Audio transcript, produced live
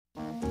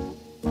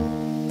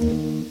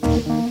Welcome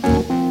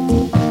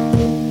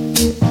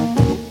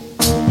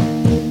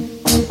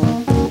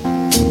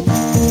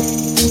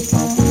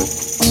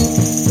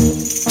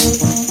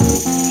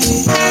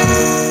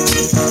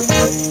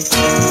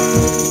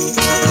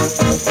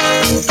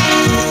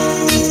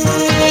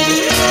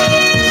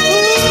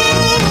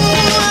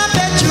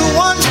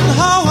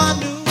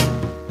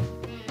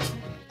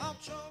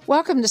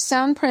to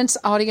Soundprints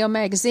Audio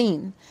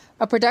Magazine,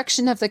 a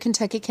production of the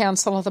Kentucky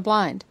Council of the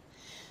Blind.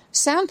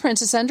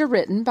 Soundprints is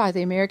underwritten by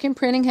the American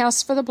Printing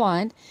House for the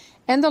Blind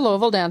and the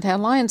Louisville Downtown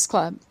Lions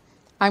Club.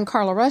 I'm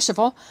Carla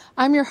Ruschival.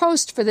 I'm your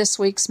host for this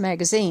week's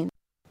magazine.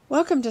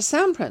 Welcome to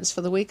Soundprints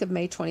for the week of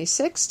May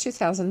 26,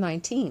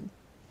 2019.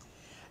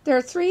 There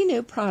are 3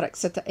 new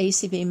products at the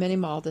ACB Mini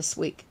Mall this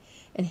week,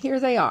 and here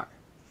they are.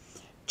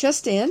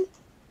 Just in,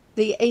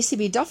 the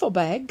ACB duffel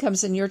bag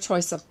comes in your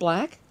choice of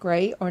black,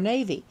 gray, or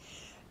navy.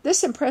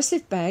 This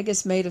impressive bag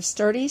is made of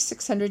sturdy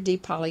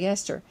 600D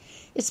polyester.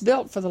 It's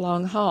built for the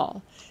long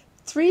haul.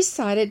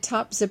 3-sided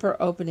top zipper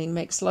opening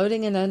makes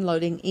loading and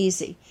unloading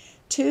easy.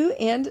 2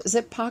 end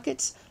zip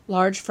pockets,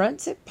 large front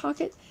zip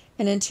pocket,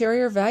 and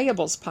interior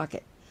valuables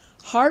pocket.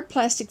 Hard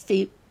plastic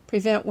feet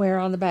prevent wear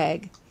on the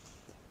bag.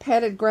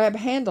 Padded grab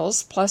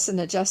handles plus an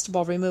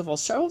adjustable removable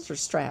shoulder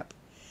strap.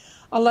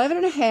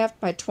 11.5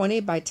 by 20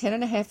 by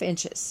 10.5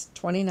 inches,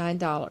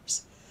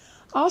 $29.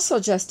 Also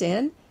just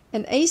in,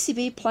 an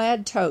ACB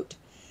plaid tote.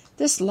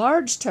 This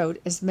large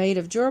tote is made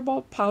of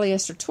durable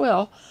polyester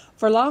twill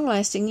for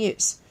long-lasting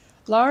use.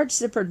 Large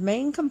zippered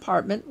main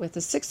compartment with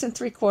a 6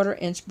 3/4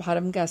 inch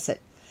bottom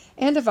gusset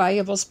and a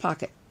valuables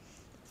pocket.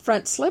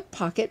 Front slip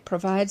pocket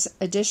provides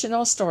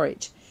additional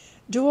storage.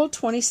 Dual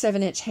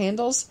 27-inch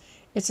handles.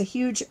 It's a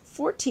huge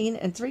 14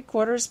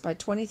 3/4 by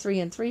 23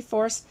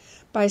 3/4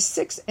 by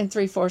 6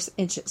 3/4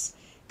 inches.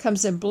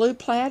 Comes in blue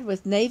plaid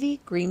with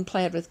navy, green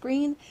plaid with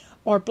green,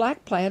 or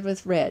black plaid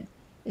with red.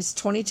 It's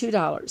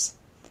 $22.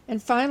 And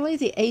finally,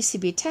 the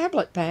ACB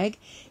tablet bag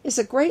is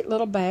a great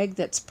little bag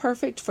that's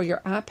perfect for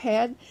your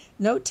iPad,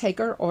 note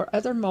taker, or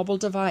other mobile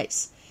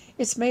device.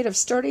 It's made of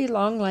sturdy,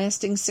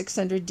 long-lasting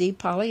 600D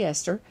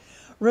polyester,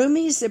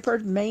 roomy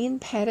zippered main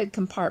padded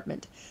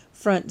compartment.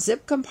 Front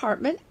zip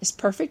compartment is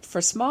perfect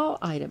for small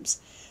items.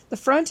 The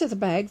front of the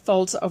bag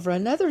folds over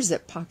another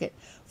zip pocket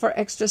for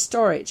extra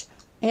storage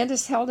and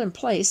is held in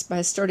place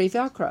by sturdy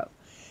Velcro.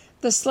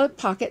 The slip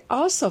pocket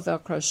also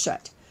Velcros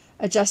shut.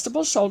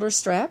 Adjustable shoulder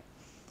strap,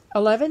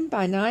 11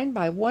 by 9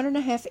 by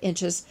 1.5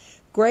 inches,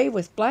 gray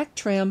with black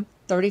trim,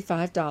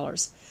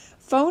 $35.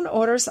 Phone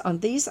orders on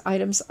these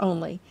items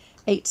only,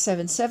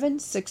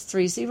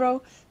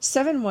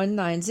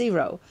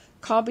 877-630-7190.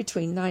 Call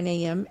between 9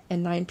 a.m.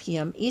 and 9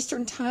 p.m.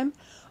 Eastern Time,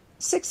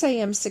 6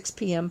 a.m. 6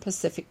 p.m.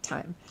 Pacific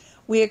Time.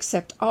 We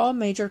accept all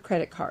major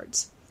credit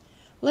cards.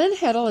 Lynn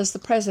Heddle is the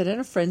president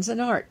of Friends in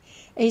Art,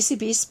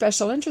 ACB's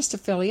special interest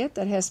affiliate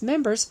that has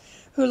members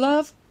who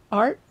love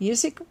art,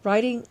 music,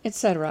 writing,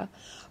 etc.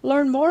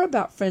 Learn more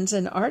about Friends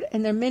in Art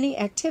and their many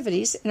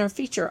activities in our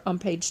feature on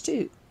page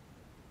 2.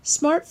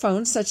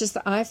 Smartphones such as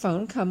the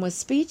iPhone come with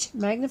speech,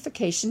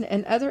 magnification,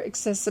 and other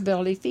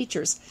accessibility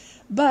features,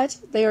 but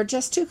they are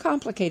just too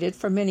complicated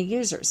for many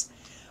users.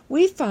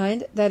 We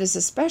find that is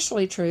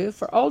especially true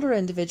for older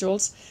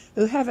individuals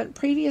who haven't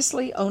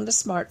previously owned a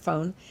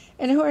smartphone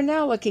and who are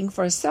now looking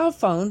for a cell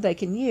phone they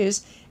can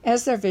use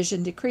as their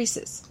vision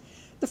decreases.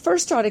 The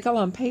first article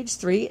on page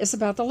 3 is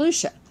about the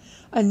Lucia,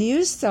 a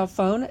new cell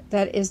phone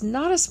that is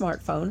not a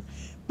smartphone,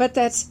 but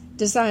that's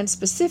designed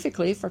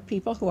specifically for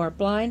people who are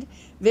blind,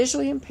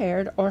 visually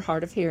impaired, or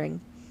hard of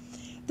hearing.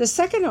 The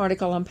second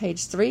article on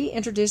page 3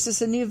 introduces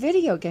a new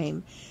video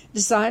game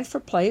designed for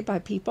play by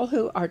people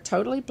who are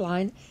totally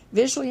blind,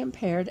 visually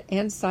impaired,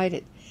 and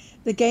sighted.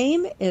 The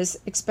game is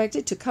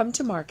expected to come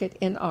to market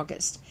in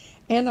August.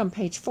 And on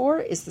page 4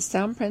 is the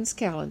Soundprints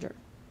calendar.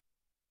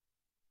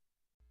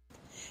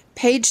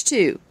 Page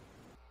 2.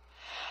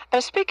 I'm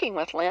speaking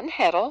with Lynn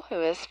Heddle,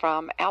 who is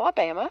from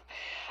Alabama,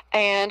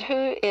 and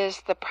who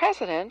is the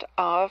president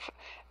of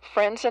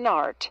Friends in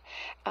Art.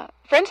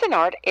 Friends in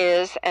Art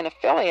is an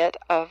affiliate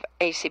of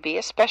ACB,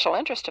 a special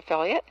interest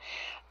affiliate.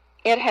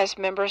 It has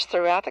members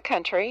throughout the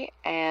country,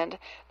 and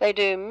they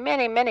do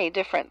many, many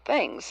different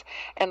things.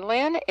 And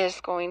Lynn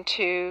is going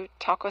to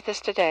talk with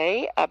us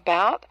today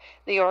about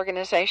the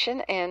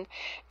organization and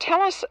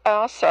tell us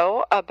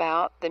also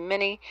about the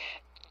many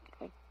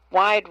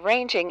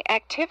wide-ranging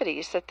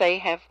activities that they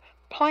have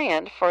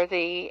planned for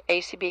the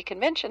ACB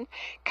convention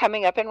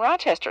coming up in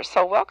Rochester.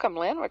 So welcome,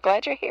 Lynn. We're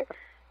glad you're here.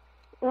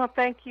 Well,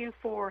 thank you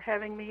for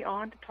having me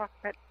on to talk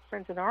about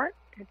Friends in Art.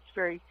 It's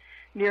very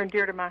near and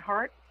dear to my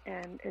heart,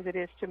 and as it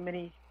is to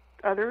many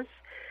others.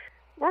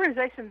 The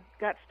organization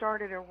got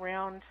started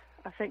around,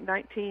 I think,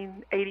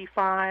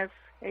 1985,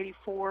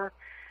 84.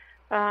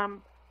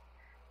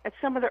 At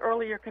some of the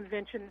earlier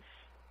conventions,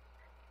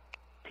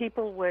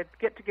 people would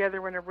get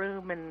together in a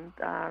room and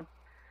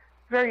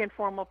very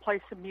informal, play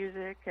some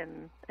music,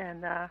 and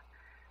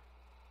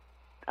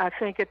I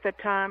think at the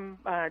time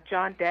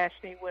John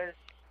Dashney was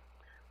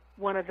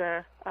one of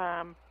the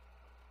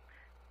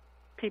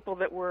people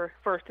that were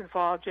first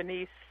involved.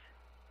 Janice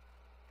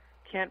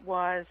Kent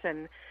was.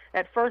 And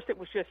at first it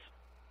was just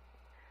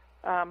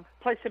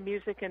play some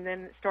music, and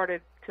then it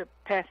started to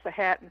pass the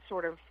hat and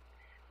sort of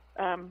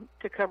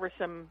to cover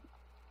some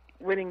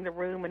winning the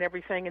room and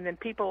everything. And then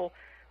people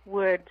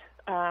would,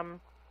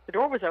 the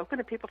door was open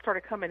and people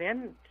started coming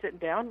in, sitting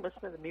down,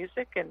 listening to the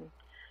music, and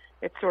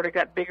it sort of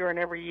got bigger in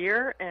every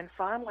year. And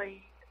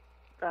finally,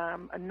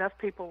 enough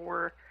people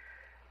were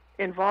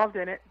involved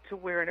in it to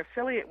where an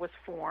affiliate was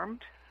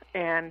formed,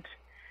 and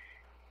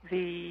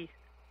the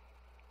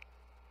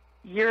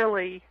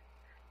yearly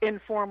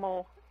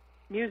informal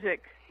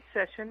music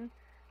session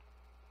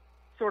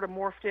sort of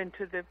morphed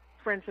into the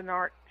Friends in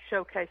Art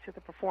Showcase of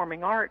the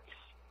Performing Arts,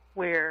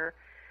 where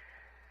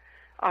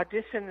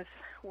auditions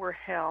were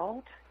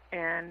held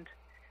and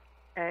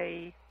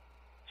a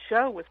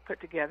show was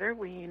put together.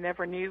 We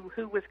never knew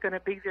who was going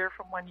to be there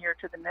from one year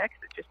to the next.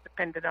 It just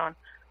depended on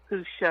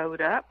who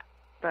showed up.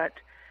 But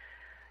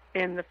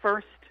in the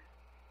first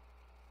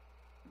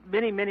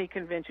many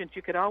conventions,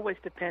 you could always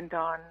depend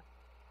on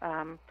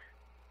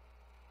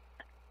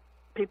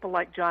people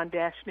like John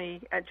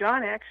Dashney.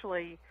 John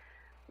actually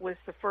was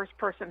the first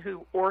person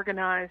who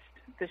organized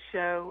the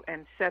show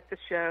and set the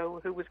show,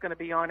 who was going to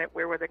be on it,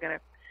 where were they going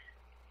to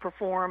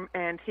perform,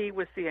 and he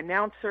was the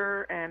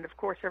announcer. And of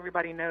course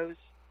everybody knows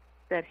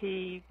that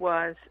he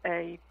was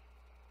a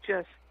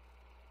just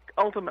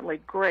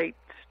ultimately great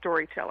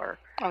storyteller.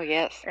 Oh,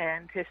 yes.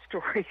 And his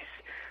stories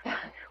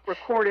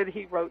recorded,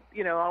 he wrote,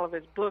 all of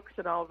his books,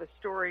 and all of his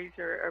stories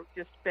are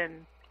just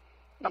been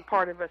a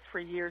part of us for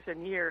years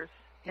and years.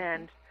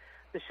 And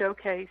the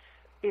showcase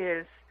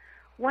is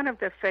one of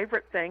the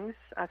favorite things,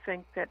 I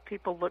think, that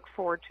people look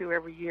forward to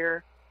every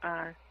year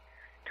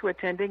to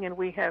attending. And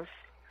we have,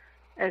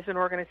 as an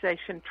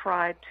organization,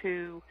 tried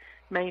to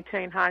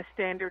maintain high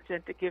standards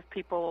and to give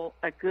people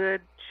a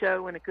good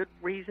show and a good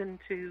reason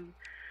to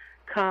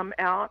come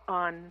out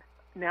on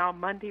now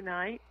Monday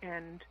night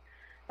and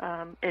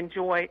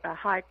enjoy a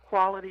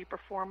high-quality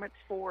performance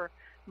for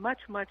much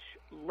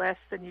less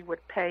than you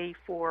would pay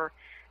for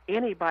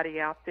anybody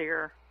out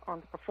there on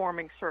the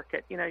performing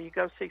circuit. You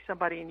go see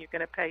somebody and you're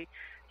going to pay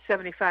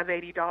 $75,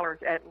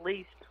 $80 at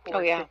least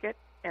for a ticket,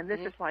 and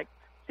this is like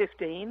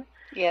 $15.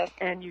 Yes.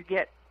 And you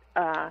get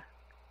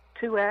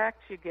 2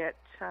 acts, you get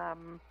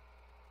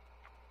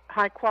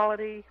high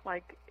quality,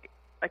 like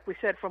we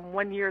said, from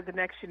one year to the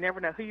next. You never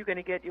know who you're going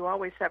to get. You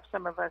always have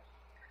some of us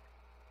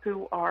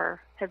who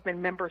have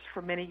been members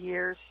for many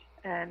years,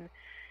 and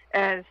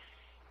as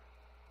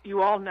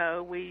you all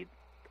know, we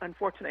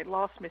unfortunately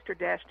lost Mr.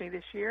 Dashney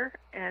this year,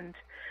 and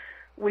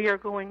we are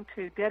going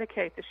to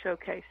dedicate the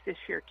showcase this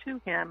year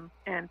to him,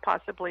 and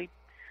possibly,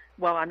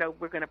 well, I know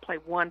we're going to play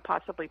one,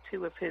 possibly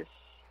 2 of his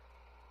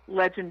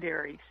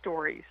legendary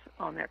stories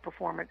on that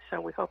performance.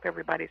 So we hope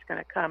everybody's going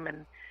to come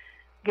and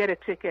get a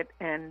ticket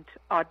and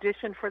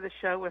audition for the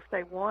show if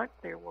they want.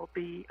 There will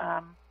be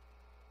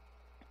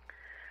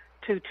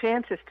 2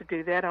 chances to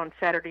do that on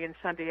Saturday and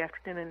Sunday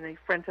afternoon in the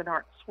Friends in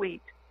Art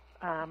Suite.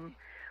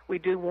 We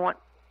do want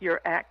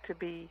your act to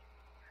be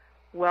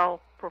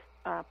well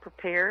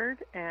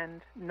prepared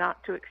and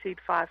not to exceed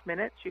 5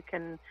 minutes. You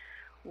can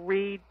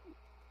read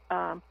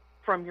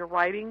from your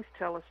writings,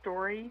 tell a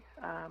story,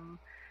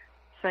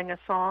 sing a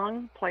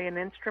song, play an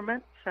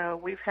instrument. So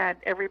we've had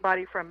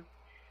everybody from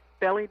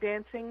belly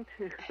dancing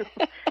to,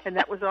 and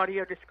that was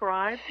audio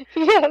described,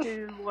 yes.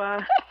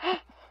 to,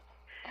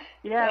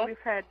 we've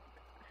had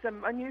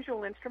some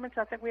unusual instruments.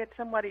 I think we had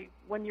somebody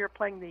one year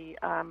playing the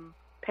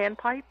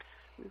panpipes.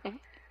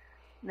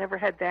 Never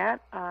had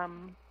that.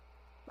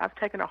 I've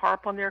taken a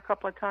harp on there a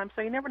couple of times,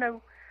 so you never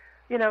know,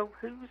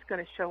 who's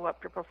going to show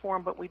up to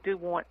perform. But we do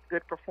want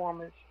good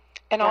performers,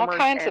 and all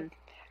kinds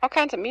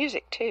of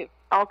music too.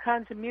 All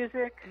kinds of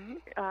music.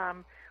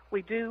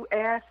 We do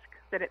ask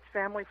that it's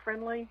family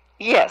friendly.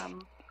 Yes.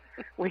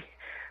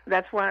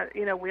 That's why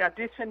we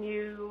audition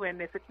you,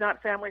 and if it's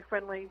not family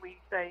friendly, we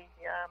say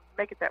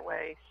make it that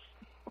way.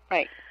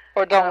 Right.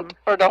 Or don't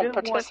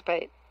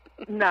participate.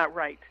 Not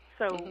right.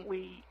 So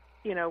we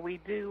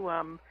do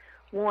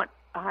want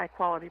a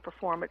high-quality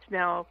performance.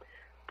 Now,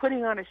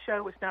 putting on a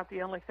show is not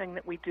the only thing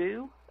that we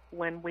do.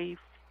 When we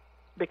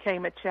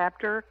became a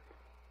chapter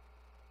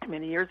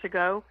many years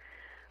ago,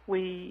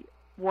 we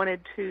wanted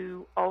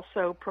to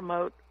also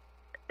promote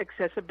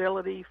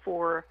accessibility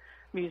for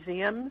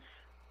museums.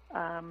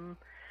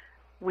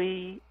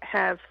 We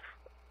have,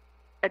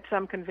 at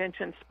some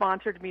conventions,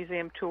 sponsored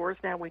museum tours.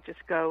 Now we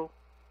just go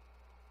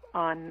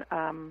on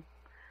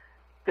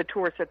the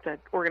tours that the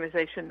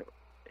organization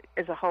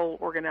as a whole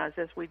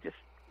organizes. We just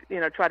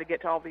try to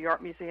get to all the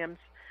art museums.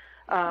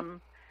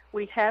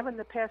 We have in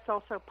the past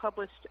also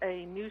published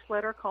a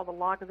newsletter called the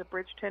Log of the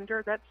Bridge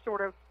Tender. That's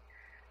sort of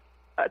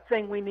a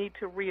thing we need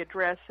to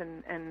readdress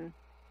and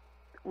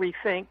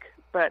rethink,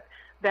 but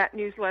that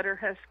newsletter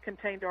has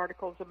contained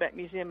articles about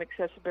museum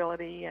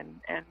accessibility,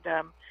 and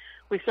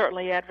we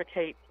certainly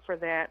advocate for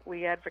that.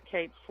 We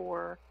advocate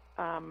for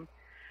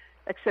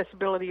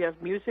accessibility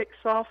of music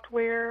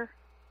software.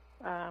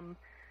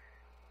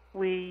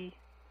 We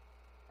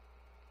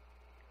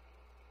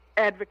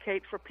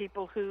advocate for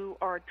people who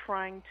are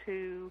trying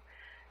to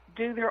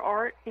do their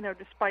art.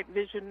 Despite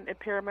vision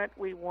impairment,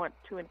 we want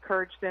to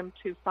encourage them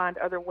to find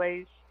other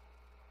ways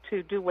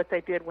to do what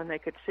they did when they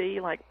could see,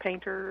 like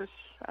painters.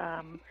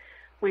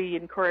 We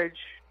encourage,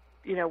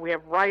 we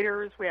have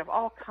writers, we have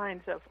all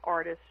kinds of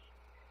artists,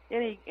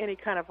 any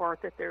kind of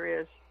art that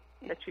there is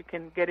that you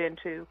can get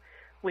into.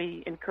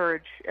 We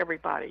encourage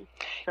everybody.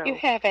 So you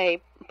have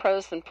a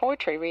prose and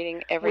poetry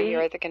reading every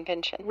year at the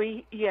convention.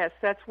 Yes,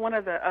 that's one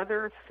of the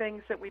other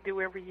things that we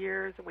do every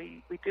year. Is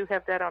we do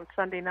have that on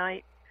Sunday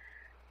night,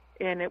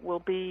 and it will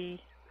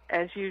be,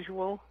 as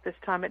usual, this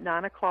time at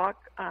 9 o'clock.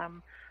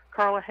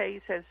 Carla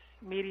Hayes has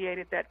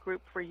mediated that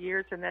group for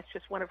years, and that's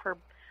just one of her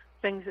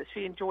things that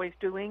she enjoys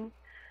doing.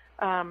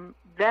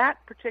 That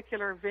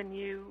particular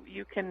venue,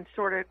 you can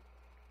sort of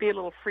be a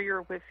little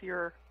freer with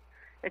your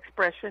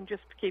expression,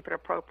 just to keep it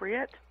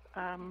appropriate.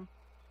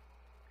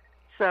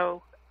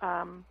 So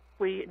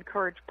we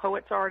encourage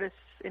poets, artists,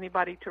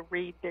 anybody to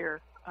read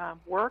their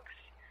works,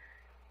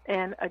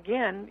 and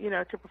again,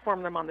 to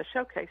perform them on the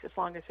showcase as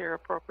long as they're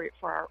appropriate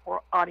for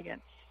our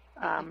audience.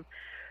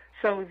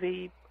 So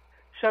the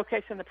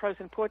showcase and the prose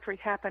and poetry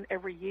happen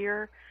every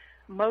year.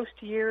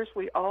 Most years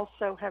we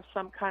also have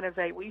some kind of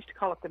we used to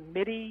call it the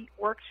MIDI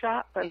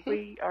workshop, but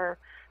we are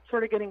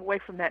sort of getting away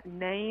from that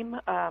name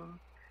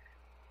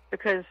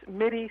because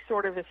MIDI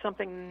sort of is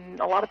something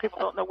a lot of people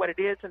don't know what it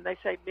is, and they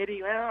say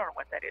MIDI, well, I don't know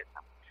what that is.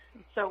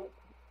 So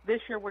this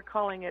year we're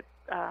calling it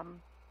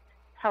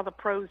How the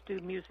Pros Do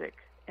Music,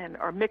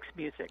 or mixed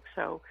music.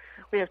 So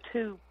we have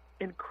two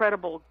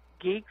incredible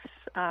geeks,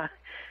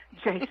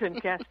 Jason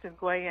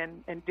Castonguay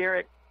and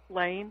Derek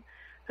Lane,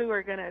 who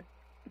are going to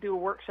do a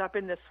workshop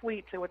in the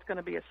suite. So it's going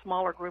to be a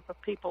smaller group of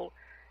people,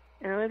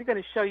 and they're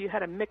going to show you how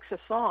to mix a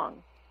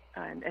song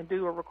and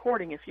do a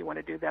recording if you want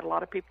to do that. A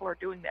lot of people are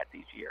doing that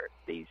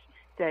these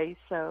days.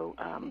 So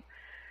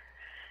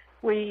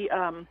we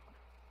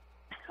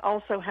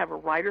also have a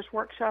writer's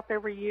workshop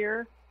every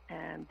year,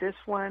 and this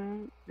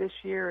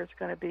year is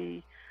going to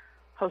be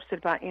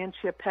hosted by Ann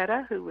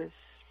Chiappetta, who is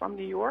from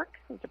New York,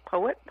 who's a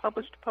poet,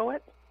 published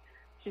poet.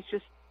 She's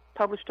just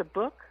published a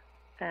book,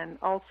 and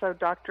also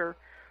Dr.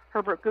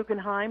 Herbert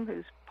Guggenheim,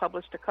 who's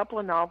published a couple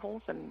of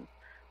novels and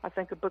I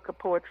think a book of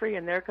poetry,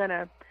 and they're going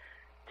to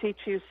teach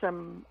you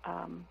some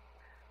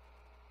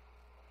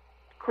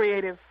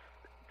creative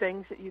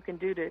things that you can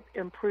do to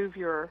improve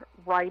your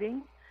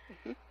writing.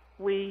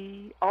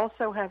 We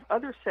also have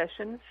other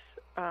sessions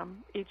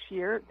each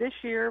year. This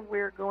year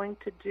we're going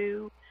to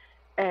do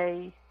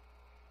a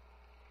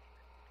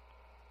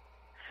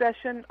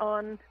session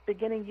on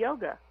beginning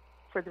yoga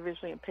for the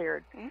visually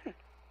impaired.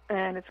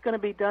 And it's going to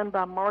be done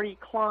by Marty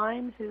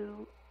Klein,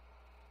 who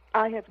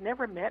I have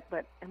never met,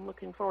 but I'm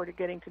looking forward to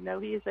getting to know.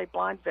 He is a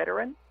blind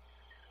veteran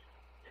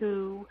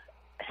who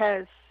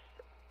has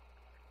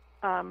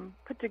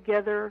put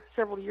together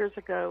several years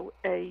ago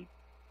a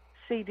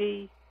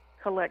CD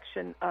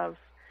collection of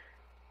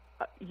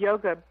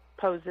yoga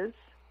poses,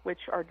 which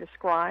are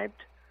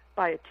described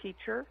by a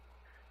teacher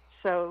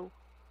so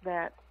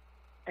that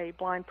a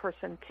blind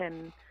person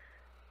can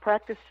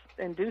practice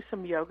and do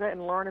some yoga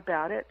and learn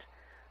about it.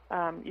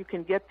 You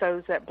can get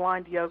those at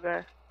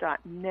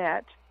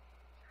blindyoga.net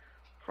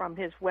from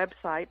his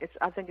website.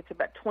 I think it's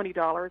about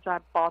 $20. I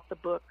bought the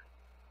book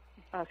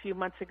a few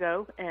months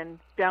ago and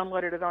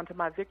downloaded it onto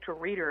my Victor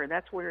Reader, and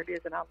that's where it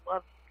is. And I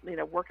love,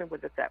 working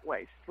with it that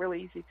way. It's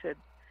really easy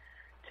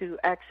to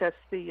access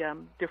the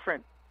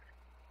different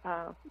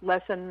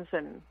lessons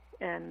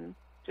and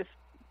just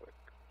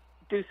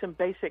do some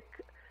basic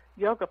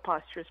yoga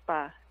postures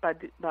by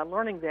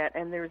learning that.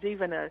 And there's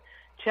even a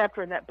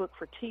chapter in that book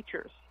for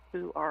teachers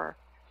who are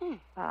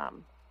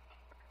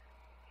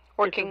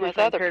working with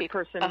other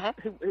people, person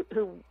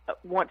who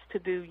wants to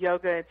do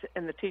yoga,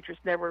 and the teacher's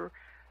never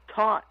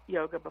taught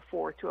yoga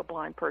before to a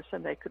blind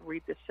person. They could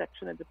read this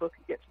section of the book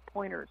and get some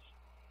pointers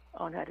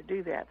on how to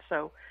do that.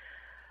 So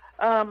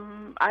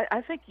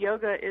I think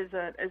yoga is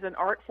an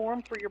art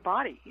form for your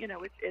body.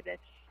 It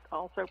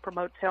also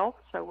promotes health.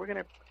 So we're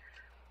going to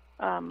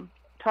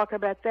talk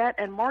about that.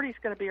 And Marty's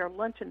going to be our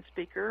luncheon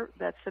speaker.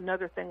 That's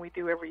another thing we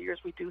do every year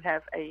is we do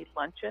have a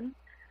luncheon,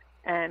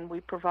 and we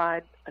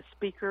provide a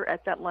speaker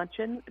at that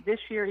luncheon. This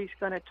year he's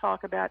going to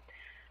talk about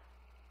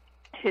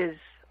his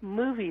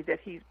movie that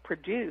he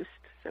produced.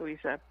 So he's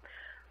an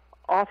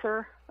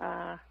author,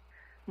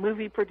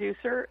 movie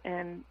producer,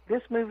 and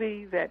this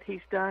movie that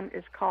he's done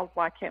is called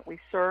Why Can't We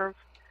Serve?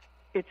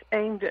 It's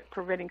aimed at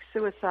preventing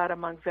suicide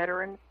among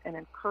veterans and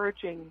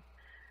encouraging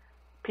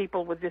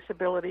people with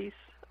disabilities.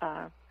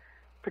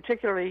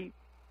 Particularly,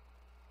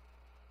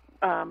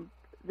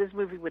 this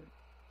movie would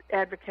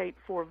advocate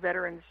for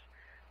veterans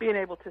being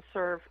able to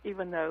serve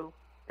even though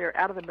they're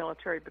out of the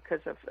military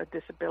because of a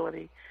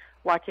disability.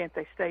 Why can't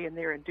they stay in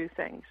there and do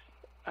things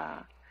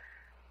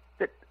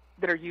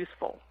that are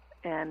useful?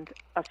 And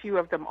a few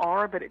of them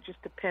are, but it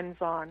just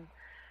depends on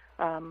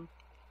a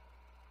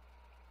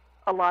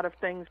lot of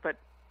things. But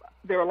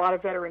there are a lot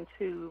of veterans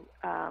who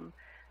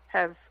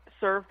have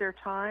served their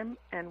time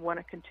and want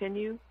to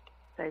continue.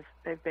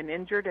 They've been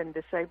injured and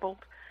disabled,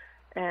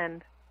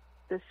 and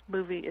this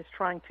movie is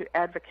trying to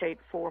advocate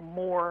for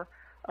more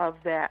of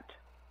that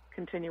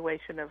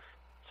continuation of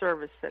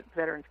service that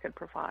veterans can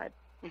provide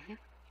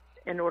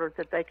in order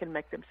that they can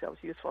make themselves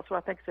useful. So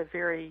I think it's a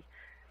very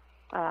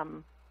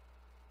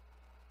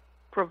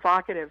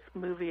provocative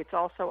movie. It's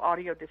also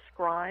audio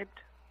described.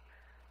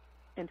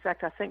 In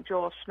fact, I think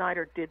Joel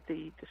Schneider did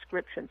the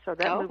description. So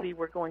that movie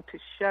we're going to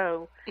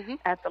show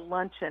at the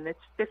luncheon.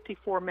 It's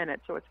 54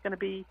 minutes, so it's going to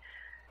be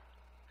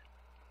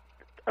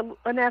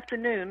an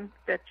afternoon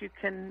that you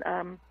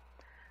can.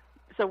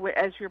 So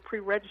as you're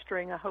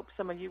pre-registering, I hope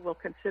some of you will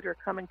consider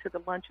coming to the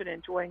luncheon,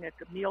 enjoying a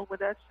meal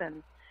with us,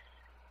 and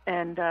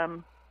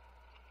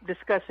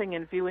discussing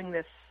and viewing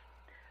this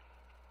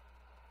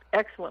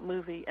excellent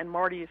movie. And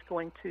Marty is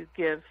going to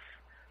give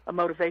a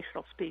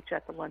motivational speech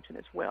at the luncheon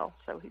as well.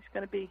 So he's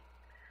going to be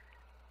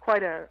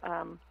quite a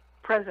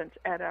presence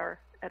at our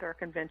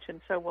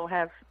convention. So we'll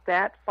have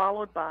that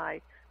followed by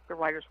the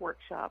writer's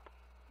workshop.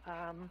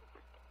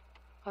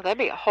 Well, that'd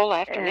be a whole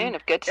afternoon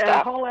of good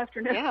stuff. A whole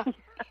afternoon. Yeah.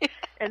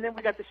 And then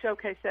we got the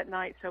showcase that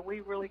night, so we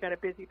really got a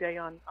busy day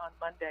on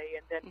Monday.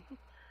 And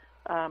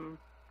then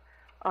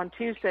on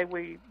Tuesday,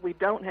 we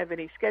don't have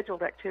any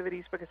scheduled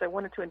activities because I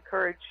wanted to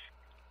encourage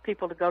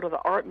people to go to the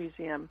art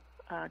museum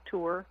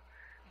tour,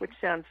 which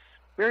sounds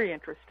very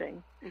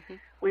interesting.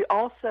 We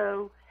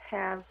also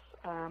have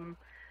an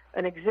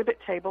exhibit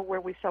table where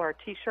we sell our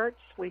T-shirts.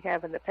 We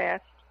have in the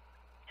past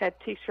had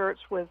T-shirts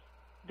with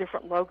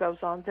different logos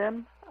on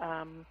them.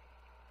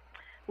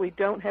 We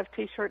don't have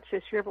T-shirts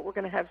this year, but we're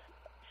going to have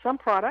some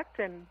product,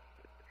 and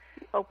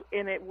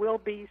it will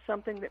be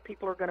something that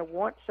people are going to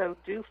want. So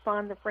do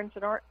find the Friends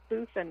in Art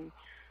booth and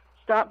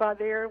stop by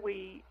there.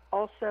 We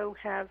also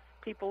have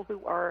people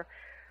who are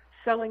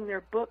selling their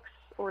books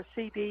or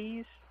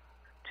CDs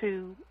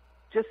to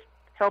just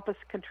help us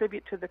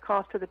contribute to the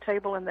cost of the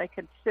table, and they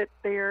can sit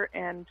there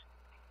and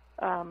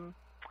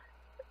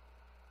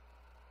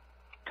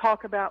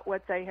talk about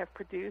what they have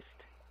produced,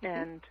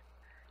 and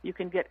you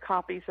can get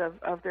copies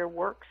of their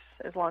works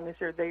as long as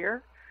they're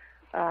there.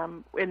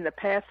 In the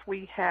past,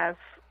 we have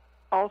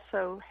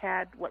also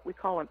had what we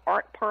call an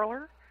art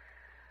parlor,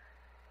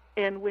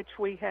 in which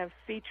we have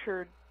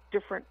featured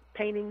different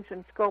paintings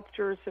and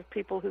sculptures of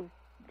people who,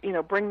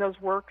 bring those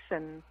works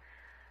and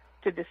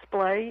to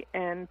display.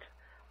 And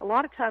a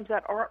lot of times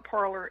that art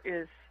parlor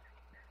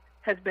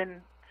has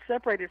been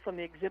separated from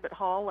the exhibit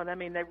hall, and I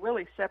mean they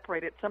really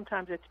separate it.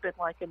 Sometimes it's been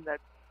like in the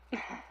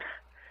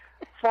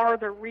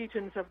farther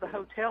regions of the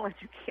hotel, and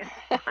you can't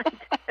find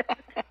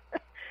it.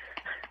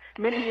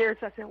 Many years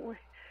I said,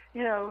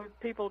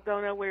 people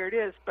don't know where it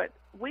is, but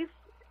a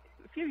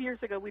few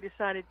years ago we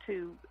decided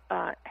to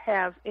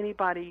have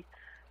anybody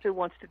who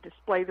wants to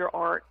display their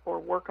art or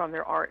work on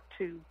their art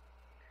to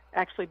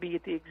actually be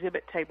at the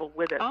exhibit table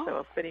with us. So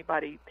if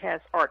anybody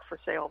has art for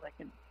sale, they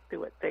can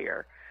do it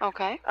there.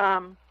 Okay. I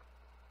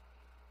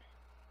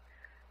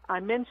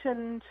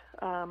mentioned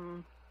a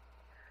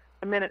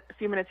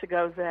few minutes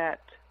ago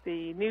that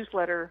the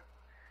newsletter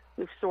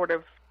we've sort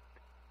of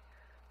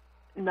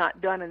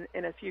not done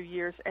in a few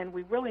years, and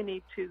we really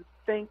need to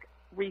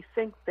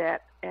rethink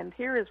that. And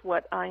here is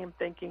what I am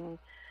thinking.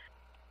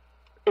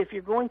 If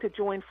you're going to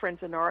join Friends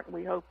in Art, and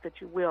we hope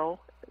that you will,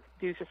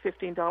 dues are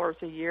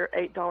 $15 a year,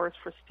 $8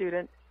 for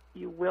students.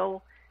 You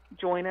will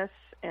join us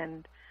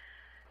and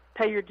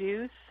pay your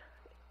dues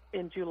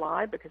in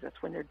July because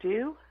that's when they're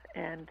due,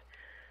 and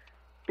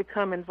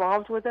become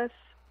involved with us.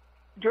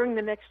 During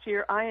the next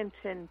year, I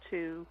intend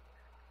to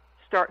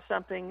start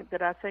something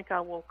that I think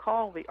I will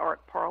call the Art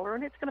Parlor,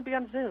 and it's going to be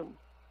on Zoom.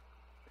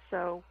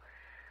 So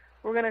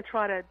we're going to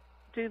try to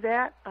do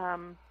that,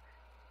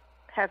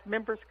 have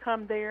members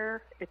come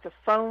there. It's a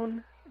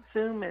phone.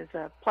 Zoom is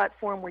a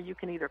platform where you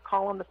can either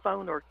call on the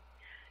phone or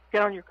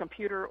get on your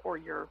computer or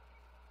your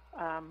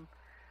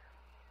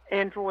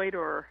Android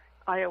or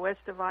iOS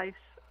device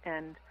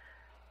and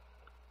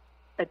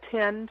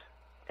attend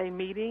a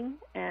meeting.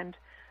 And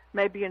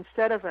maybe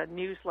instead of a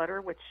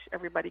newsletter, which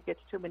everybody gets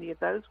too many of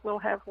those, we'll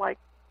have like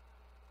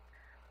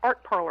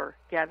art parlor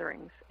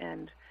gatherings,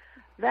 and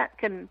that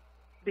can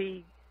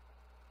be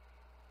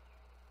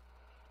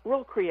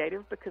real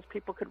creative because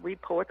people could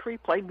read poetry,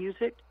 play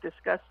music,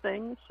 discuss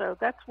things. So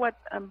that's what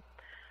I'm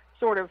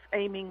sort of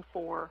aiming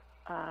for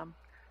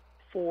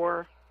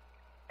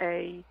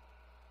a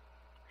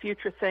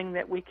future thing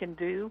that we can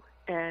do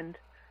and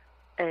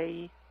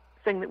a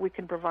thing that we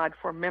can provide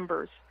for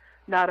members.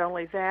 Not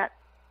only that,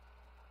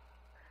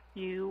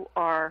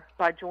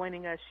 by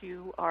joining us,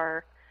 you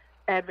are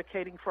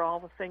advocating for all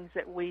the things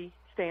that we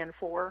stand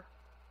for,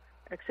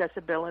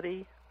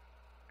 accessibility,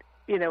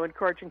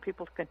 encouraging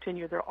people to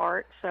continue their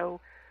art.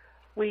 So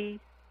we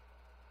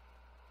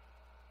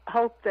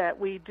hope that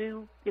we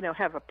do,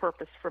 have a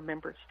purpose for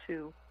members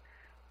to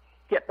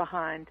get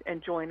behind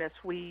and join us.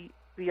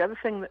 Another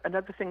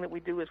thing that we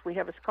do is we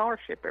have a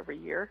scholarship every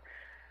year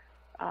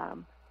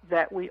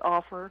that we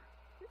offer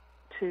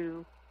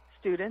to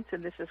students,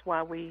 and this is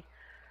why we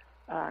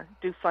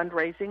do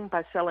fundraising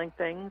by selling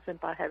things and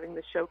by having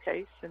the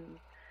showcase,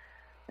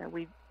 and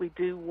we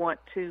do want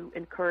to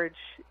encourage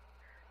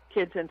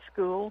kids in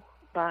school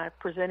by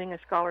presenting a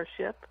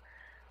scholarship.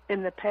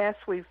 In the past,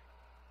 we've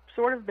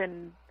sort of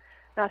been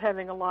not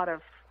having a lot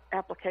of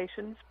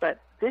applications, but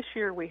this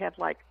year we had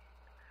like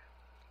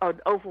an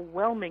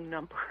overwhelming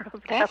number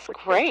of That's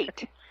applications.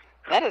 Great.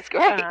 That is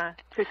great.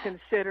 To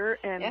consider,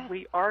 and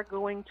we are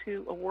going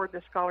to award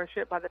the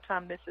scholarship. By the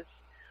time this is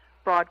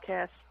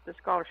broadcast, the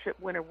scholarship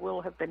winner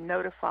will have been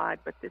notified,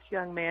 but this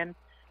young man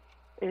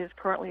is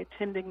currently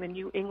attending the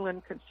New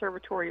England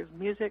Conservatory of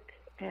Music,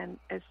 and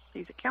as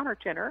he's a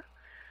countertenor,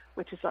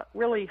 which is a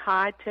really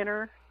high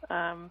tenor.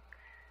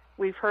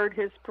 We've heard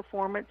his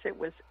performance. It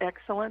was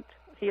excellent.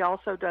 He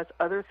also does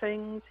other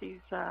things. He's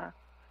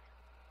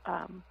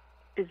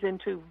is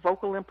into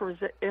vocal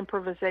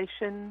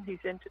improvisation. He's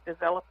into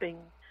developing.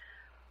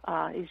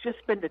 He's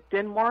just been to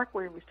Denmark,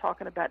 where he was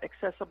talking about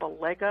accessible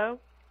Lego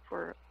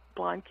for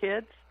blind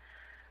kids.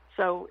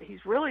 So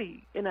he's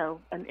really,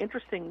 an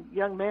interesting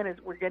young man as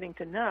we're getting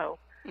to know.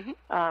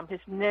 Mm-hmm.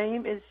 His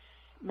name is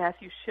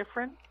Matthew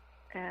Schifrin,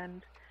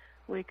 and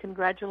we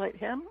congratulate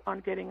him on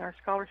getting our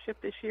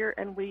scholarship this year.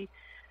 And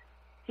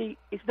he's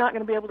not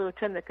going to be able to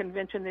attend the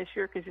convention this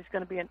year because he's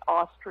going to be in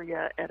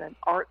Austria at an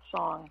art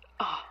song.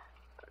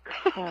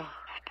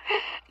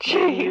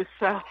 Gee.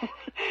 So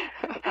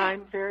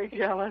I'm very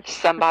jealous.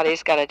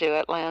 Somebody's got to do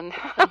it, Lynn.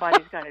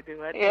 Somebody's got to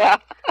do it. Yeah.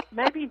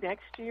 Maybe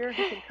next year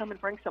he can come and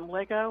bring some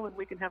Lego, and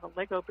we can have a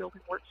Lego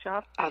building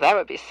workshop. Oh, that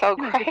would be so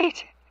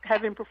great.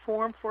 Have him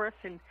perform for us,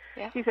 and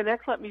he's an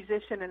excellent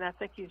musician, and I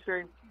think he's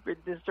very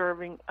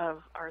deserving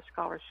of our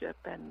scholarship.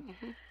 And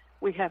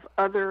we have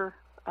other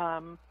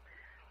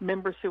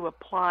members who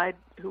applied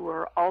who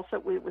are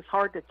also. It was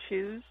hard to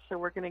choose, so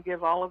we're going to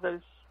give all of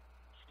those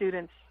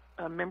students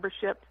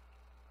membership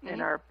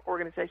in our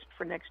organization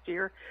for next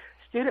year.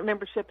 Student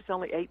membership is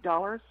only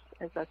 $8.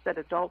 As I said,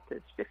 adult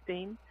is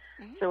 $15.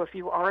 So if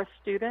you are a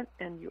student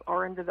and you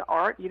are into the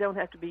art, you don't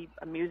have to be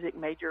a music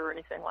major or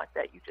anything like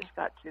that. You just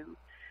got to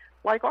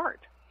like art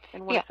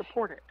and want to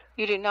support it.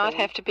 You do not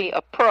have to be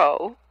a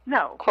pro.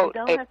 No, quote, we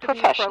don't a have to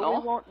professional. Be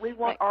a pro. We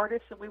want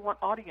artists, and we want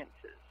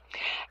audiences.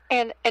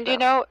 And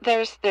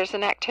there's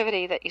an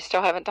activity that you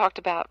still haven't talked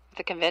about at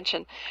the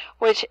convention,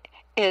 which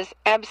is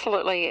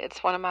absolutely,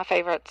 it's one of my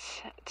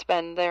favorites. It's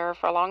been there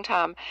for a long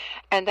time,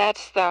 and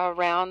that's the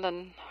round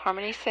and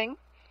harmony sing.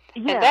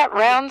 Yeah, and that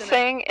round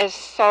sing is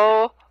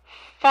so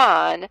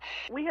fun.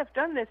 We have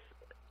done this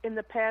in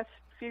the past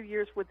few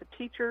years with the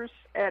teachers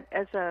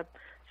as a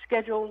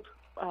scheduled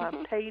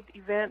paid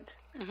event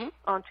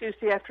on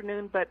Tuesday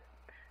afternoon, but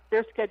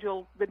their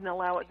schedule didn't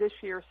allow it this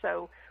year,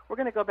 so we're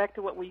going to go back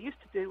to what we used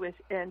to do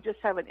and just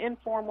have an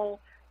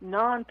informal,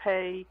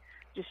 non-pay,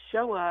 just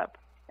show up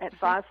at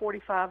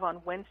 5:45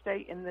 on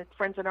Wednesday in the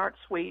Friends and Art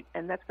Suite,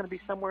 and that's going to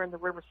be somewhere in the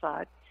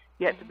Riverside,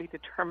 yet to be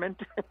determined.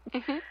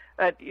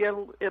 But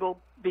it'll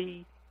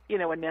be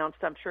announced,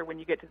 I'm sure, when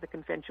you get to the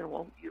convention.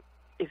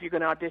 If you're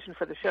going to audition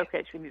for the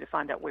showcase, you need to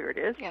find out where it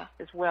is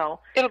as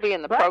well. It'll be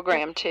in the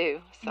program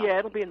too. So. Yeah,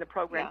 it'll be in the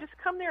program. Just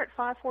come there at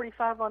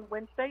 5:45 on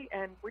Wednesday,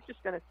 and we're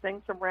just going to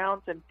sing some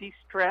rounds and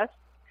de-stress,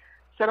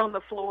 sit on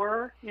the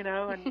floor,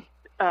 and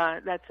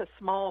that's a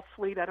small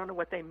suite. I don't know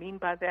what they mean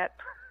by that.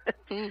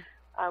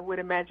 I would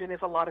imagine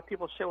if a lot of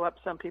people show up,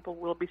 some people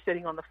will be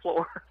sitting on the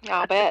floor.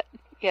 I'll bet.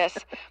 Yes.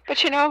 But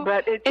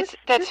but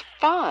that's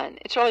fun.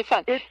 It's really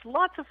fun. It's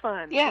lots of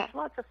fun. Yeah. It's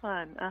lots of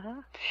fun.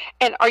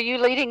 And are you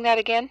leading that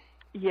again?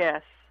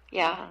 Yes.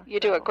 Yeah. You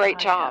do a great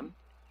job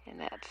in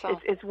that. So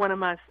it's one of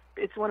my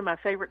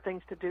favorite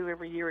things to do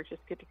every year is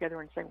just get together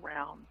and sing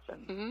rounds.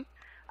 And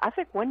I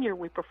think one year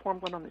we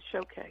performed one on the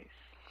showcase.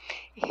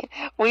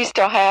 We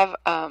still have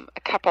a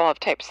couple of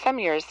tapes.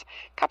 A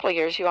couple of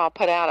years, you all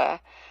put out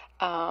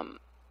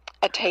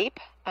a tape.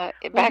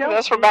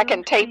 Those were back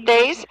in tape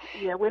days.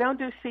 Yeah, we don't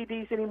do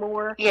CDs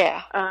anymore.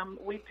 Yeah.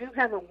 We do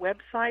have a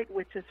website,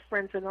 which is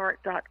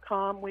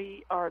friendsandart.com.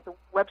 The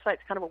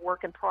website's kind of a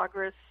work in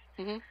progress.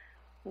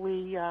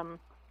 We are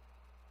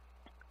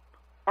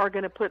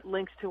going to put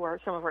links to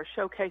some of our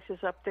showcases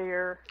up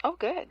there. Oh,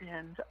 good.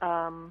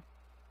 And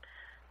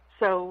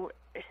so,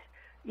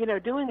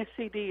 doing a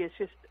CD is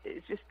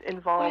just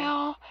involved.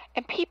 Well,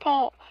 and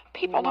people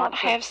don't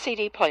have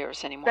CD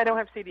players anymore. They don't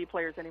have CD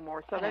players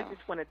anymore, so they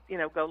just want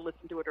to, go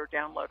listen to it or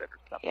download it or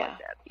stuff like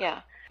that.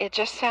 Yeah. It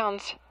just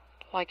sounds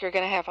like you're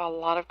going to have a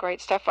lot of great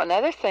stuff.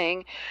 Another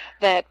thing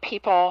that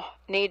people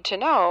need to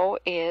know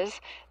is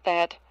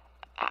that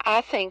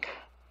I think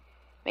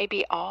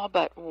maybe all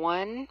but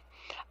one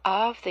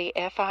of the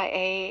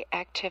FIA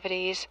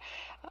activities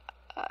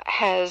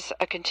has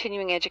a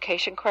continuing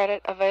education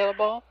credit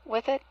available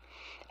with it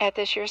at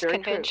this year's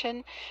convention.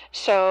 True.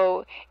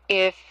 So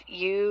if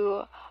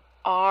you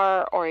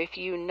are, or if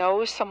you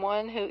know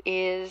someone who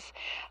is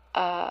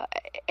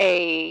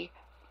a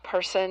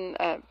person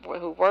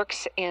who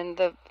works in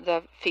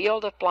the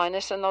field of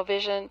blindness and low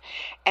vision,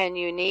 and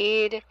you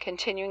need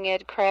continuing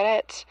ed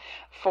credits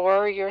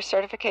for your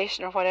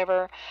certification or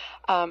whatever,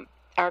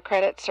 our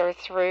credits are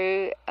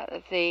through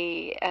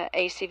the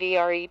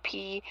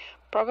ACVREP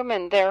program,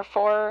 and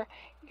therefore,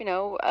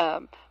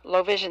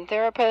 low vision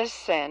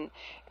therapists and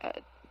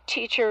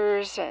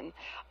teachers and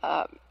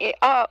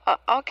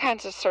all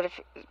kinds of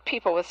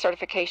people with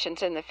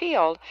certifications in the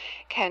field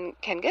can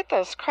get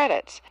those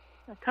credits.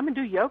 Come and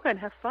do yoga and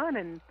have fun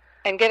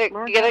and get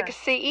a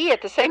CE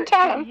at the same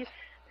time.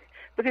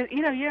 Because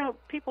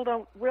people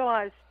don't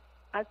realize.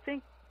 I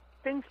think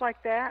things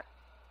like that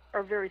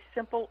are very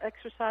simple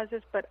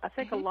exercises, but I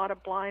think a lot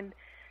of blind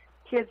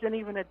kids and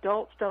even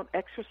adults don't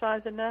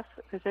exercise enough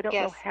because they don't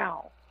know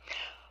how.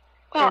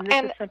 Well, and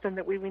this is something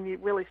that we need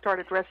to really start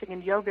addressing.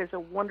 And yoga is a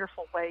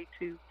wonderful way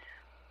to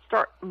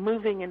start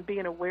moving and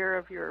being aware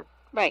of your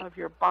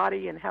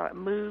body and how it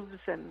moves,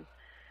 and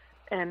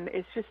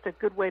it's just a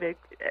good way to.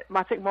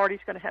 I think Marty's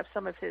going to have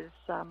some of his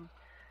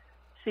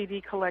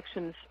CD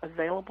collections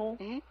available.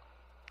 Mm-hmm.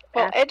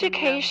 Well,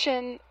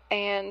 education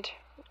and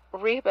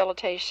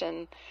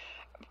rehabilitation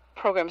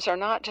programs are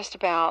not just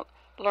about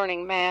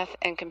learning math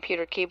and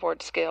computer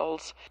keyboard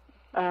skills.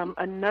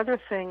 Another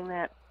thing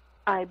that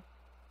I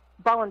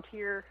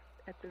volunteer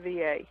at the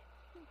VA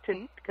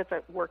because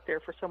I worked there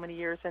for so many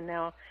years, and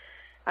now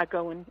I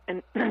go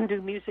and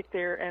do music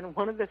there. And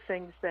one of the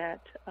things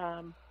that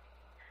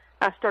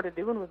I started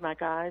doing with my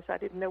guys, I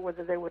didn't know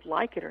whether they would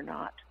like it or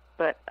not,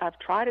 but I've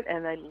tried it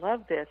and they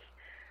love this,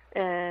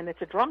 and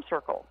it's a drum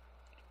circle.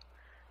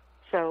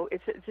 So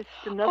it's just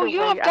another way. Oh,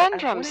 you have done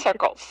drum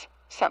circles.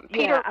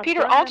 Peter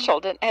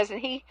Altschul, hasn't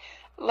he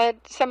led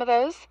some of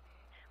those?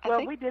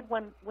 Well, we did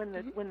when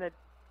the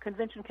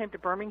convention came to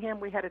Birmingham.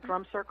 We had a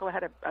drum circle. I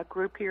had a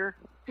group here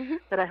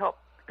that I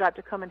got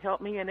to come and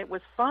help me, and it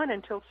was fun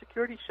until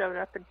security showed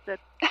up and said,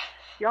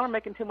 "Y'all are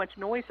making too much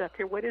noise up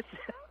here. What is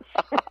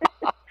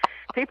this?"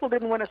 People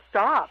didn't want to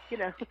stop,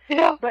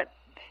 Yeah. But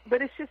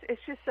it's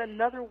just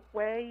another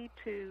way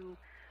to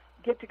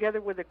get together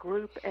with a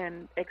group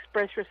and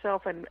express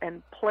yourself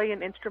and play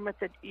an instrument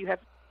that you have.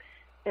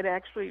 It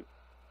actually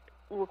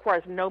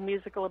requires no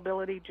musical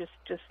ability.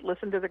 Just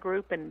listen to the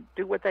group and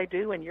do what they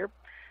do, and you're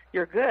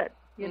good.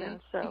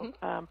 So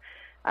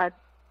I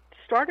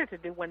started to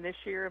do one this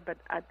year, but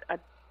I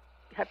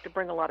have to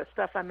bring a lot of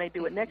stuff. I may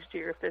do it next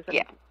year if there's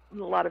a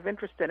lot of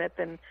interest in it.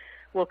 Then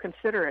we'll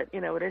consider it.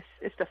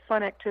 It's a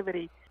fun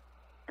activity.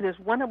 There's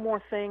one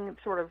more thing,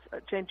 sort of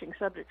changing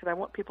subjects, that I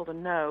want people to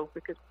know,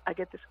 because I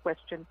get this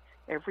question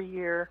every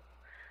year,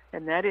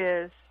 and that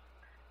is,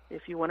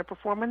 if you want to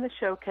perform in the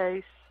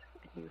showcase,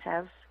 and you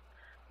have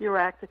your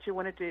act that you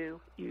want to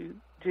do, you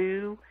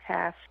do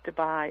have to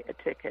buy a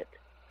ticket.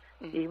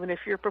 Mm-hmm. Even if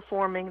you're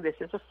performing, this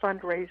is a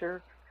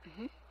fundraiser.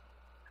 Mm-hmm.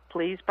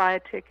 Please buy a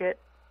ticket.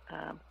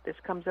 This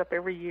comes up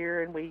every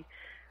year, and we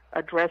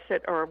address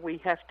it, or we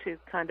have to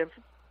kind of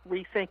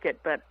rethink it,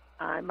 but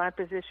my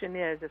position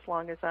is, as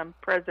long as I'm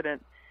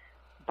president,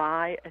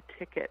 buy a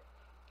ticket.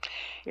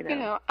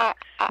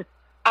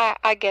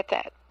 I get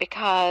that,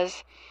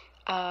 because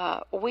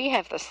we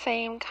have the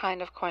same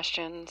kind of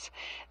questions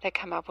that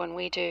come up when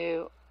we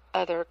do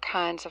other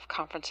kinds of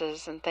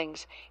conferences and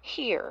things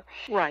here.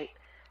 Right,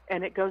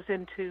 and it goes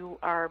into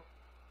our,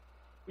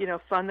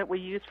 fund that we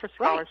use for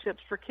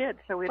scholarships for kids.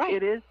 So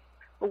it is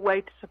a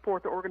way to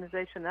support the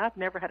organization. I've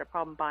never had a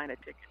problem buying a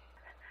ticket.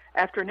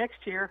 After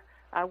next year,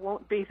 I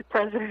won't be the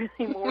president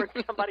anymore,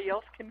 and somebody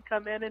else can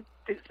come in and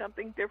do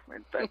something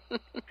different. But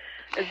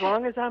as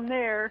long as I'm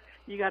there,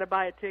 you got to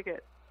buy a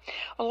ticket.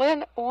 Well,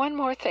 Lynn, one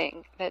more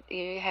thing that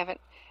you haven't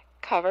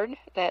covered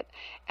that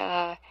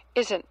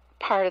isn't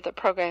part of the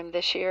program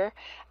this year.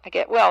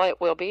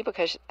 It will be,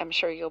 because I'm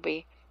sure you'll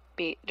be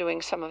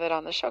doing some of it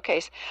on the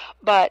showcase.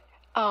 But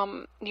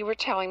you were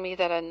telling me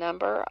that a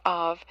number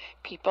of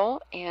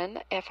people in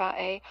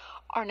FIA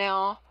are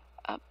now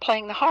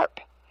playing the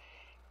harp.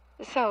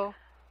 So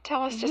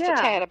tell us just a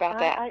tad about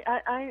that.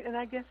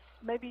 I guess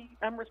maybe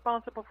I'm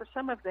responsible for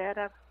some of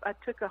that. I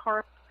took a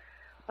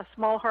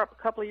small harp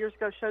a couple of years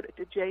ago, showed it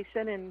to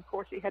Jason, and of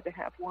course he had to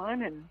have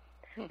one, and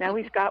now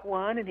he's got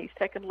one, and he's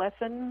taken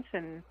lessons,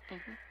 and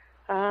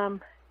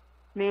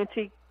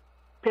Nancy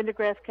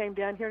Pendergrass came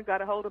down here and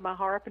got a hold of my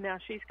harp, and now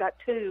she's got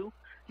two,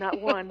 not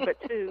one, but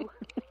two.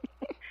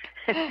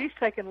 And she's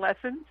taking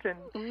lessons,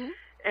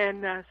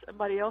 and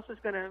somebody else is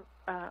going to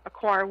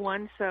acquire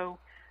one, so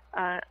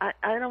I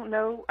don't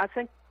know. I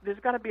think there's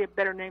got to be a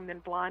better name than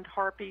blind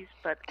harpies,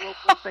 but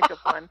we'll think of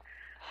one.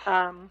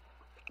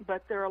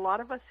 But there are a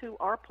lot of us who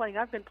are playing.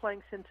 I've been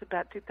playing since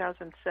about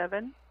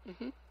 2007,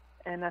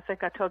 and I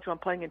think I told you I'm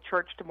playing in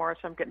church tomorrow,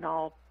 so I'm getting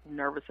all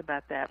nervous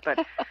about that.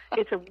 But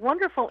it's a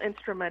wonderful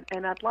instrument,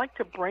 and I'd like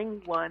to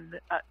bring one.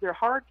 They're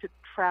hard to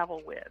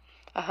travel with.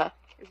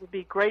 It would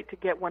be great to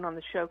get one on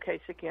the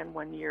showcase again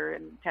one year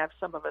and have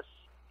some of us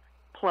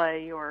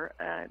play or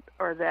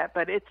that.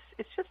 But it's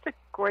just a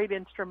great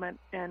instrument,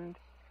 and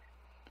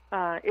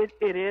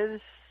it is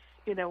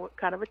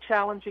kind of a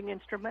challenging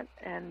instrument,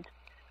 and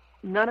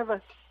none of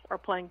us are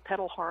playing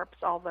pedal harps,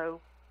 although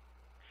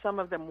some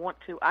of them want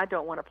to. I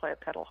don't want to play a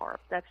pedal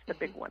harp. That's the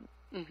big one.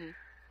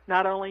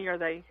 Not only are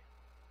they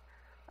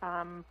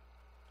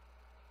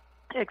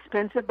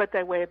expensive, but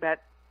they weigh about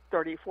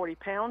 30, 40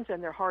 pounds,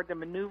 and they're hard to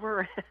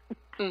maneuver.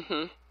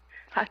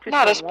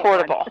 Not as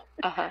portable.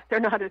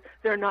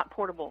 They're not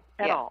portable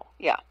at all.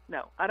 Yeah.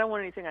 No, I don't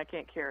want anything I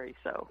can't carry.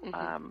 So,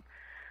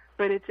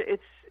 But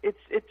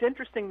it's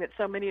interesting that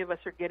so many of us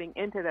are getting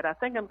into that. I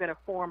think I'm going to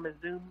form a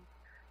Zoom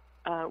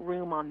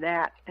room on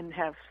that and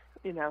have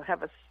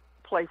us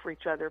play for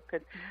each other.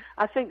 Because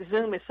I think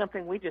Zoom is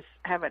something we just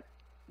haven't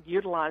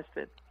utilized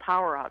the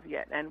power of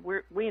yet, and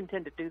we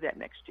intend to do that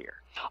next year.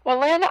 Well,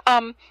 Lynn,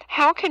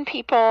 how can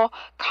people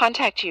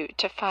contact you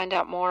to find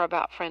out more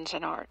about Friends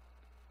in Art?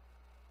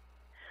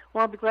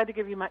 Well, I'll be glad to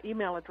give you my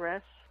email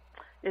address.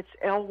 It's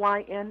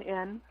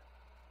LYNN,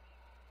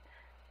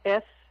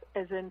 S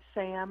as in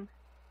Sam,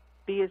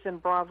 B as in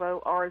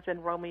Bravo, R as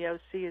in Romeo,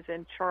 C as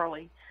in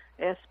Charlie,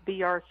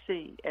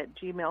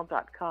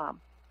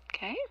 SBRC@gmail.com.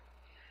 Okay.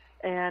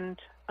 And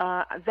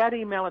that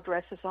email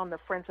address is on the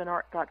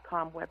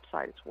friendsinart.com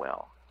website as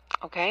well.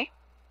 Okay.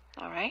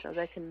 All right. So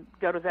they can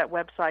go to that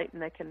website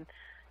and they can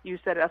use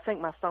that. I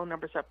think my phone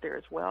number's up there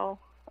as well.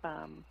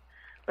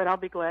 But I'll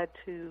be glad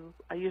to.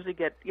 I usually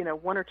get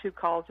 1 or 2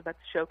 calls about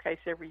the showcase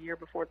every year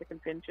before the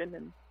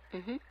convention,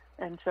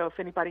 and so if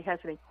anybody has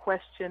any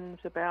questions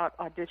about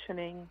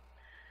auditioning,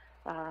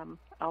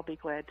 I'll be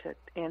glad to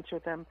answer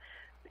them.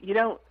 You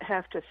don't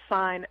have to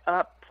sign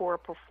up for a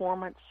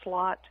performance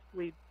slot.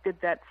 We did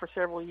that for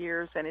several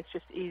years, and it's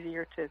just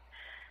easier to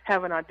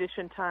have an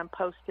audition time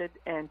posted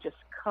and just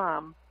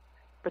come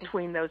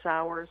between those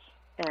hours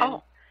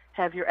and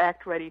have your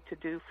act ready to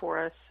do for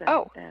us.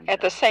 And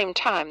at the same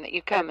time that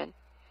you come in.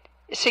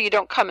 So you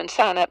don't come and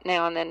sign up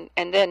now and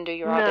then do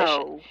your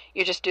audition. No.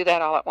 You just do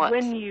that all at once.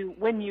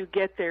 When you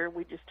get there,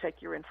 we just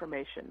take your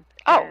information.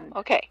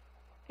 Okay.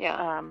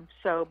 Yeah.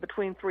 So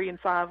between 3 and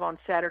 5 on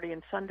Saturday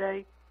and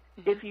Sunday.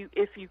 If you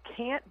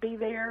can't be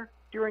there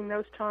during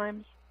those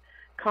times,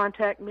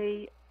 contact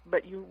me.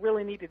 But you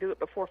really need to do it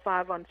before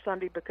 5 on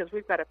Sunday because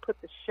we've got to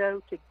put the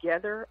show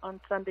together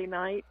on Sunday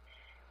night.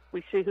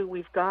 We see who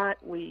we've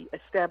got. We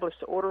establish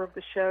the order of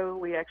the show.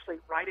 We actually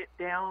write it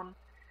down.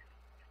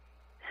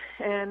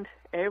 And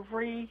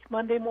every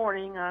Monday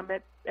morning, I'm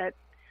at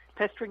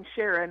pestering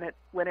Sharon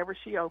whenever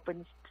she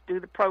opens to do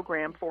the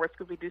program for us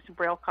because we do some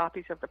Braille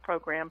copies of the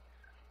program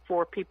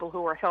for people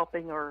who are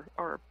helping or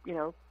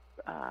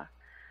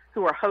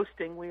who are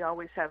hosting. We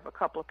always have a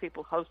couple of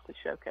people host the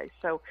showcase.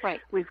 So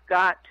we've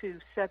got to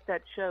set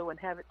that show and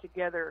have it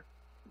together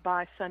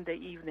by Sunday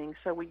evening.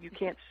 So you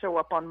can't show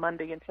up on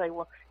Monday and say,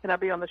 well, can I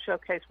be on the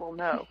showcase? Well,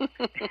 no.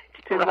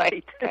 It's too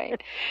late.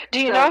 Right. Do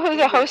you know who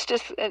the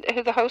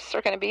hosts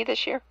are going to be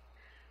this year?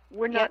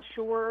 We're not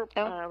sure.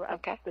 No?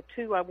 Okay. The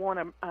 2 I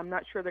want, I'm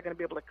not sure they're going to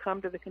be able to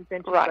come to the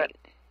convention. Right.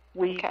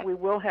 But we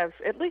will have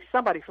at least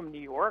somebody from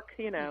New York.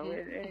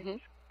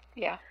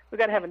 Yeah. We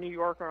got to have a New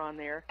Yorker on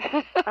there.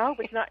 I hope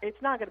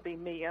it's not going to be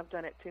me. I've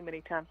done it too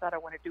many times. I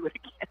don't want to do it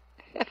again.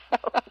 So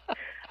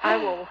I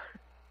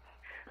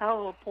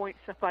will appoint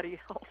somebody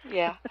else.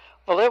 Yeah.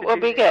 Well, it will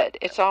be good.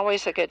 It's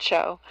always a good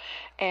show,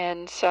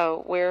 and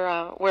so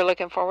we're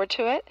looking forward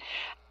to it.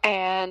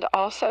 And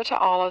also to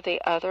all of the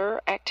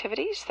other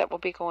activities that will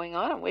be going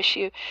on. I wish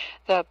you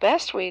the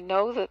best. We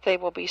know that they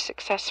will be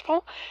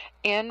successful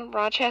in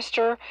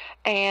Rochester,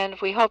 and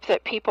we hope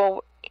that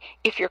people,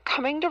 if you're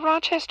coming to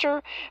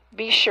Rochester,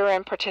 be sure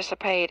and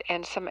participate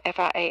in some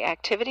FIA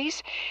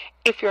activities.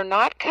 If you're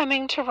not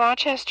coming to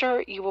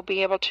Rochester, you will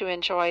be able to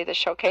enjoy the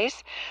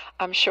showcase,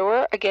 I'm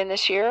sure, again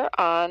this year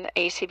on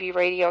ACB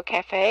Radio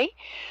Cafe.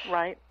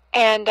 Right.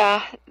 And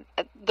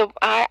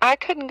I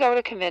couldn't go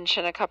to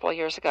convention a couple of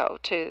years ago,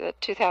 to the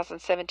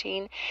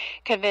 2017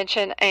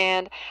 convention,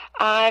 and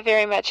I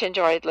very much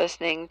enjoyed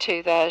listening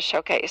to the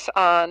showcase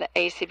on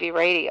ACB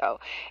Radio.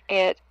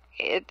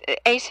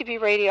 ACB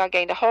Radio, I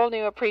gained a whole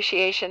new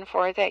appreciation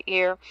for it that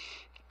year.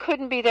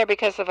 Couldn't be there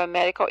because of a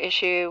medical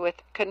issue,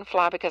 couldn't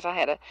fly because I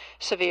had a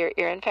severe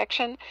ear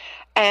infection,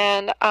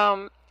 and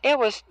it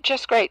was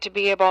just great to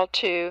be able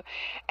to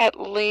at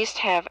least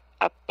have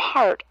a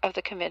part of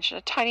the convention,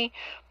 a tiny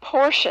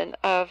portion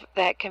of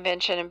that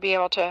convention, and be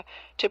able to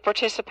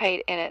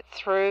participate in it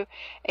through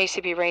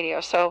ACB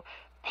Radio. So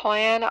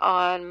plan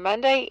on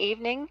Monday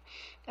evening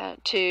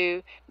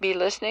to be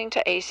listening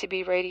to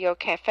ACB Radio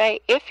Cafe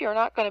if you're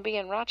not going to be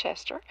in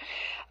Rochester,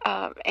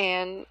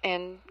 and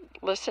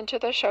listen to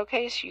the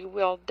showcase. You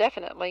will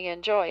definitely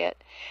enjoy it.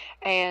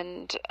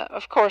 And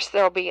of course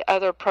there'll be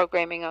other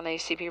programming on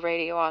ACB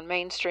Radio on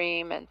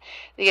Mainstream and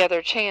the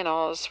other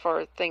channels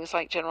for things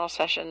like general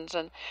sessions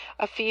and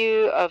a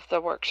few of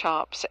the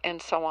workshops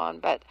and so on.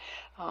 But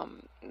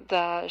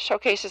the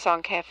showcase is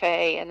on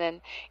Cafe, and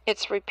then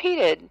it's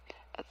repeated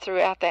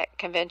throughout that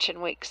convention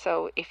week.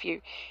 So if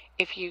you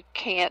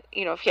can't,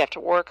 if you have to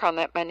work on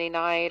that Monday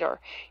night, or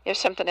you have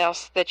something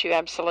else that you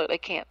absolutely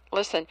can't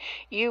listen,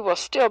 you will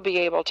still be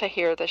able to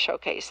hear the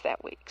showcase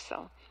that week.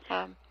 So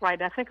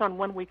right. I think on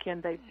one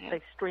weekend they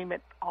stream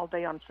it all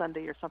day on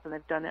Sunday or something.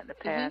 They've done that in the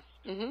past.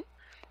 Mm-hmm.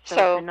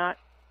 So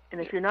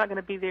if you're not going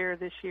to be there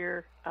this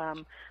year,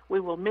 we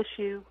will miss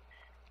you.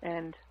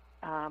 And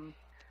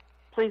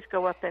please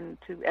go up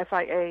into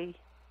FIA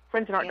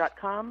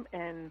friendsinart.com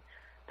and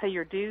pay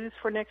your dues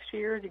for next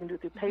year. You can do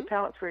it through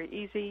PayPal. It's very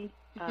easy.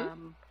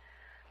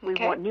 We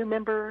want new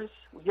members,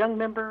 young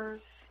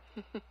members.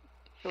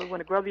 So we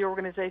want to grow the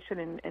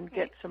organization and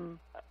get some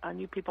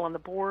new people on the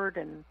board.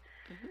 And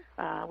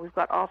We've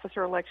got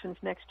officer elections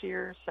next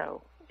year,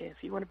 so if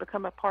you want to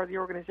become a part of the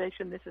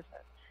organization, this is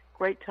a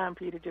great time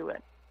for you to do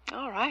it.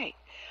 All right.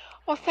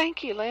 Well,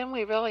 thank you, Lynn.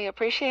 We really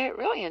appreciate it.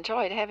 Really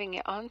enjoyed having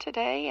you on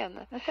today.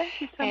 Thank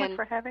you so much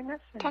for having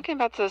us. Talking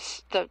about the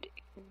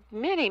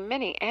many,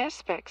 many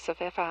aspects of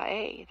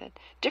FIA, the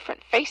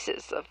different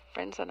faces of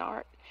Friends in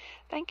Art.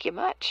 Thank you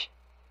much.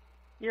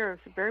 You're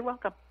very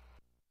welcome.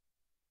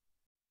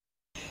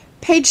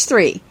 Page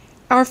 3.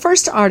 Our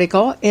first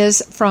article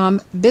is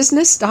from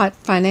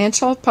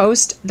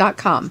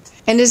business.financialpost.com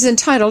and is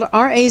entitled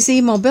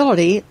RAZ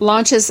Mobility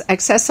Launches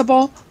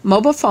Accessible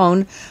Mobile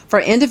Phone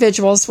for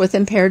Individuals with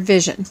Impaired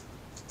Vision.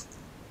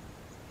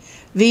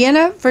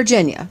 Vienna,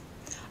 Virginia.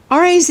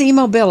 RAZ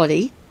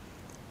Mobility,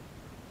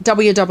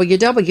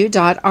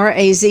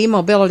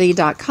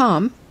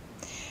 www.razmobility.com,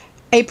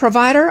 a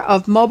provider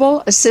of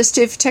mobile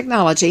assistive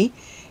technology,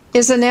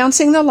 is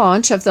announcing the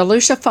launch of the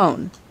Lucia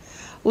phone.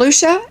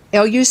 Lucia,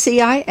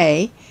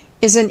 Lucia,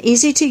 is an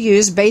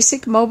easy-to-use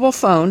basic mobile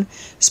phone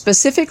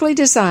specifically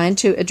designed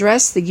to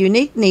address the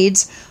unique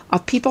needs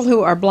of people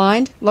who are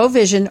blind, low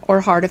vision,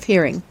 or hard of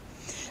hearing.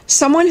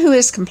 Someone who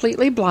is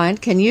completely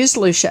blind can use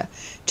Lucia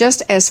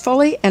just as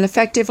fully and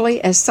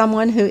effectively as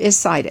someone who is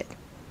sighted.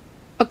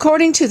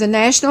 According to the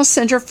National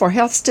Center for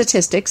Health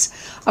Statistics,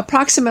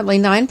 approximately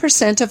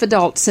 9% of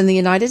adults in the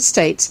United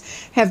States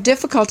have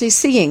difficulty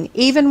seeing,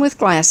 even with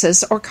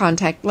glasses or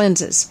contact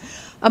lenses.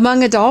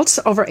 Among adults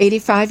over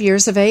 85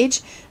 years of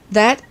age,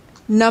 that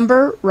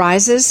number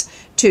rises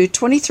to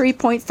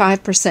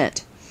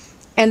 23.5%.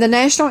 And the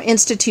National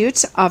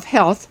Institutes of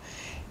Health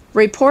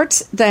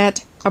reports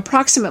that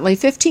approximately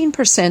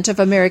 15% of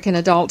American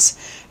adults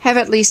have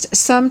at least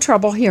some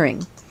trouble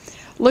hearing.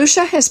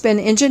 Lucia has been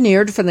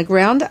engineered from the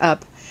ground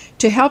up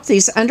to help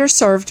these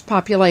underserved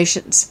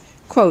populations.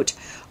 Quote,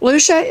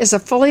 Lucia is a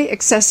fully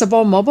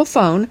accessible mobile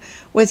phone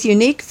with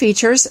unique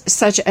features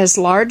such as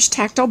large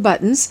tactile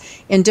buttons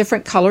in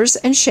different colors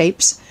and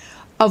shapes,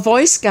 a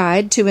voice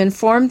guide to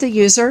inform the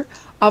user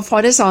of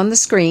what is on the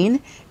screen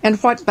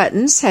and what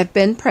buttons have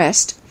been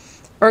pressed,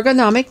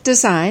 ergonomic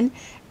design,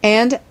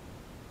 and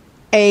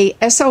a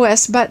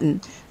SOS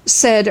button,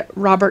 said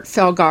Robert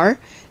Felgar,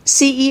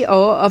 CEO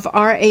of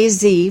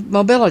RAZ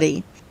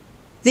Mobility.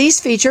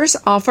 These features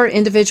offer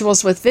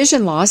individuals with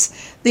vision loss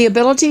the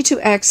ability to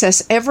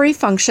access every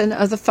function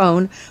of the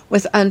phone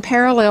with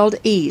unparalleled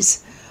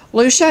ease.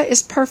 Lucia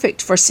is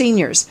perfect for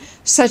seniors,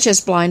 such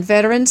as blind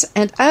veterans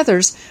and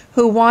others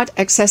who want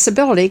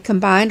accessibility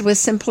combined with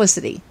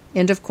simplicity.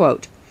 End of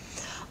quote.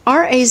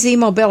 RAZ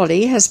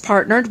Mobility has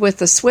partnered with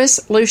the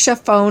Swiss Lucia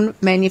phone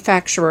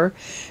manufacturer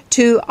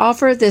to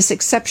offer this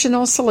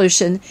exceptional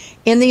solution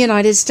in the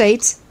United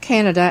States,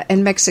 Canada,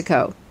 and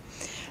Mexico.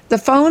 The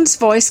phone's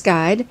voice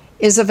guide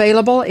is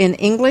available in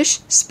English,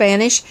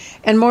 Spanish,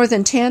 and more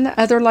than 10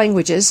 other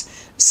languages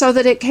so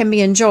that it can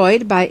be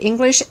enjoyed by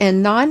English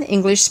and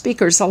non-English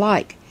speakers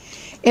alike.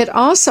 It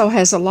also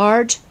has a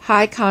large,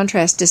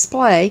 high-contrast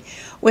display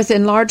with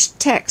enlarged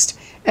text,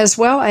 as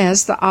well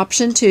as the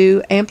option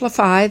to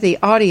amplify the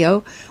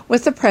audio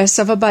with the press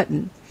of a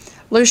button.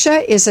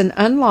 Lucia is an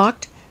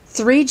unlocked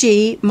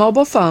 3G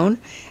mobile phone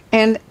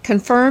and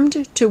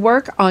confirmed to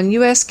work on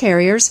U.S.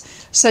 carriers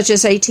such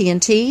as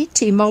AT&T,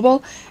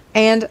 T-Mobile,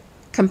 and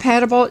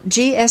compatible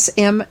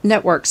GSM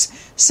networks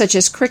such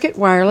as Cricket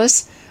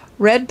Wireless,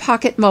 Red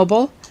Pocket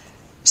Mobile,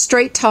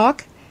 Straight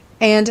Talk,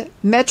 and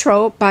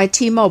Metro by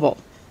T-Mobile.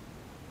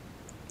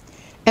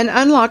 An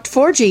unlocked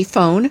 4G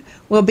phone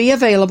will be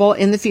available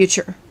in the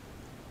future.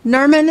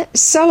 Nerman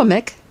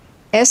Selimic,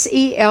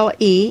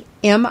 Selemic,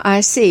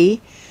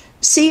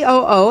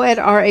 COO at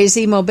RAZ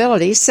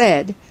Mobility,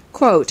 said,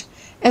 quote,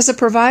 as a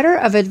provider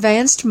of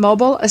advanced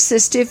mobile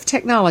assistive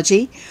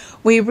technology,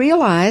 we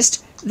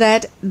realized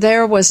that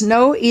there was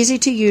no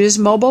easy-to-use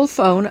mobile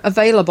phone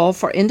available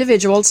for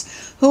individuals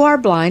who are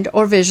blind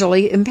or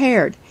visually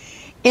impaired.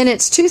 In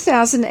its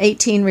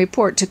 2018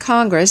 report to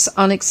Congress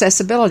on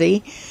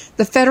accessibility,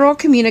 the Federal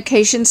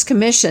Communications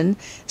Commission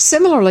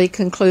similarly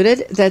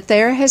concluded that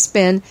there has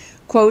been,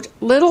 quote,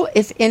 little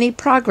if any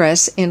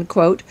progress, end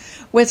quote,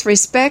 with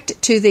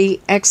respect to the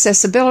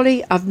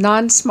accessibility of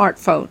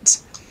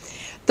non-smartphones.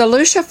 The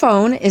Lucia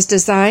phone is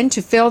designed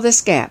to fill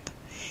this gap.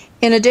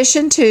 In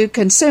addition to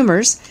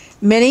consumers,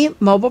 many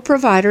mobile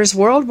providers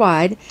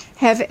worldwide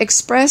have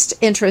expressed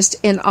interest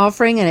in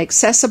offering an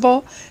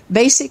accessible,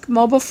 basic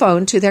mobile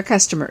phone to their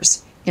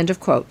customers. End of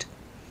quote.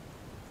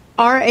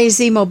 RAZ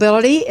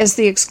Mobility is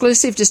the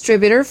exclusive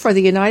distributor for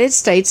the United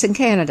States and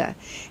Canada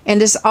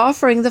and is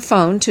offering the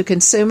phone to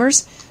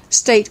consumers,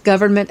 state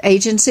government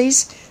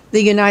agencies,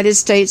 the United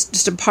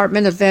States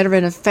Department of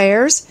Veteran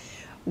Affairs,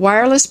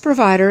 wireless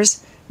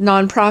providers,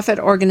 nonprofit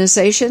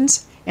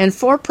organizations, and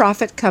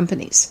for-profit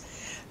companies.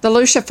 The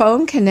Lucia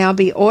phone can now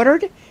be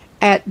ordered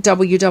at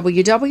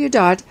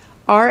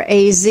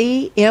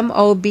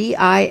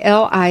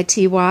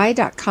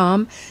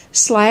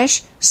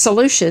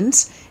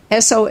www.razmobility.com/solutions,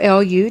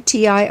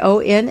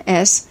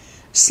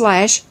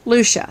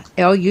 SOLUTIONS/Lucia,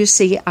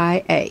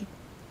 LUCIA.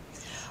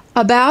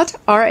 About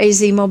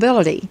RAZ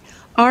Mobility.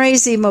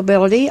 RAZ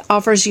Mobility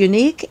offers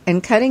unique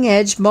and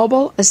cutting-edge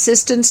mobile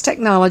assistance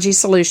technology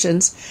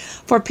solutions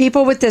for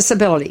people with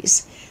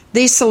disabilities.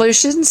 These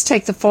solutions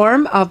take the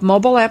form of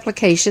mobile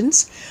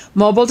applications,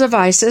 mobile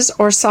devices,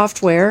 or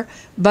software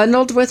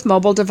bundled with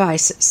mobile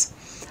devices.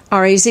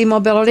 RAZ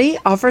Mobility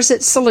offers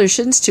its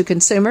solutions to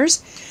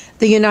consumers,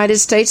 the United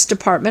States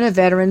Department of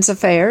Veterans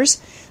Affairs,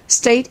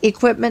 state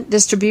equipment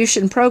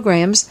distribution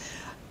programs,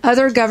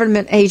 other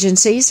government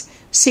agencies,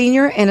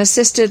 senior and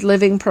assisted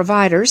living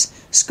providers,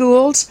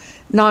 schools,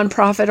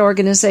 nonprofit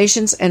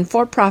organizations, and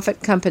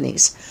for-profit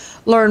companies.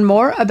 Learn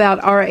more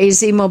about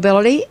RAZ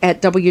Mobility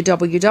at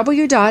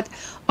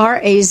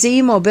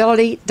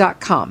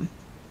www.razmobility.com.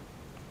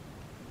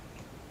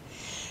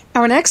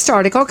 Our next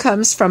article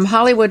comes from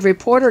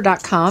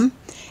HollywoodReporter.com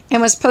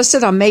and was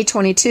posted on May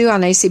 22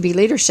 on ACB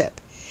Leadership.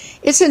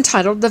 It's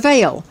entitled The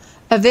Veil,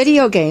 a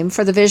video game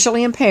for the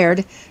visually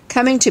impaired,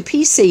 coming to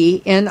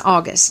PC in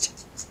August.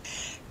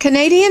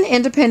 Canadian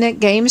independent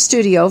game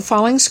studio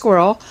Falling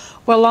Squirrel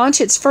will launch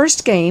its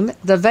first game,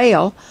 The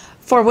Veil,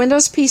 for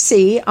Windows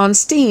PC on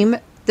Steam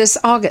this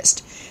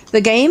August.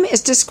 The game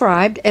is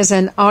described as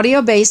an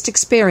audio-based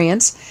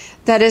experience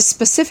that is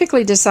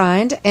specifically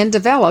designed and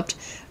developed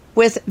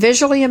with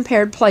visually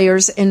impaired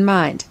players in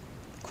mind.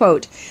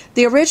 Quote,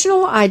 the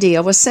original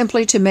idea was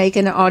simply to make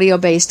an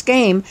audio-based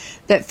game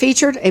that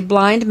featured a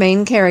blind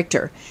main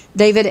character.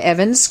 David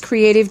Evans,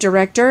 creative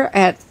director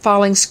at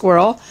Falling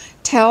Squirrel,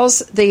 tells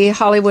The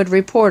Hollywood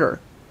Reporter,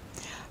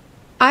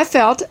 I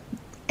felt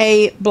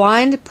a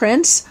blind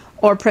prince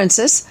or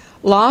princess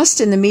lost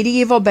in the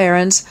medieval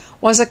barrens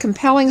was a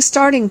compelling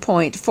starting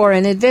point for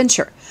an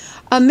adventure,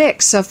 a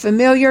mix of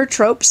familiar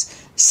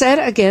tropes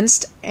set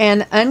against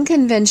an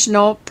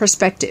unconventional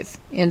perspective.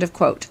 End of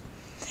quote.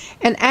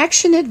 An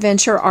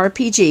action-adventure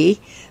RPG,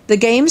 the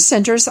game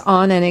centers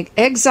on an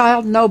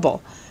exiled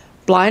noble,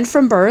 blind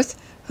from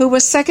birth, who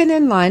was second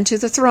in line to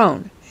the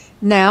throne.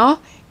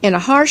 Now, in a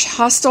harsh,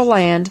 hostile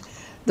land,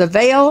 the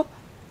Veil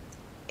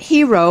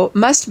hero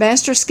must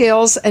master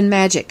skills and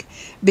magic,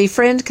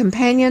 befriend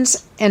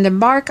companions, and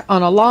embark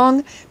on a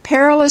long,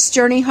 perilous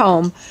journey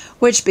home,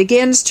 which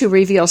begins to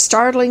reveal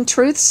startling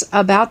truths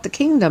about the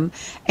kingdom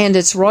and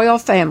its royal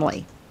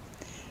family.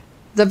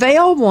 The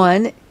Veil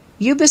won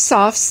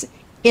Ubisoft's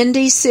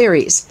Indie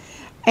Series,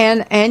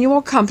 an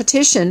annual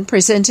competition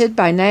presented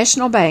by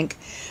National Bank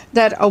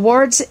that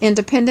awards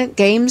independent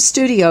game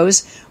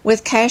studios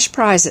with cash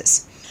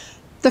prizes.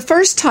 The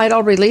first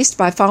title released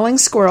by Falling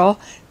Squirrel,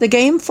 the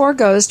game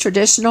forgoes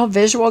traditional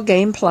visual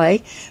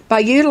gameplay by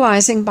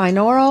utilizing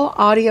binaural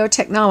audio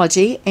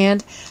technology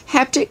and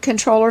haptic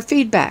controller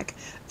feedback,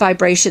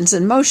 vibrations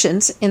and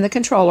motions in the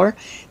controller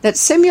that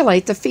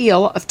simulate the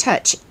feel of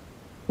touch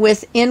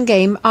with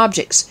in-game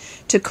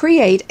objects to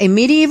create a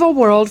medieval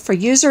world for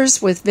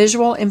users with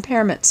visual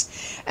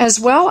impairments, as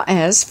well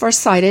as for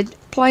sighted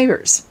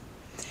players.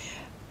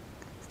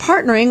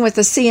 Partnering with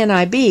the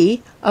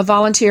CNIB, a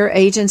volunteer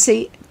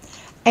agency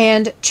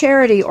and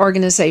charity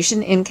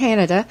organization in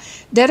Canada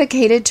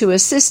dedicated to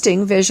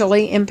assisting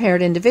visually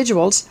impaired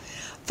individuals,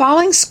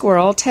 Falling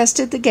Squirrel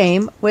tested the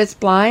game with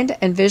blind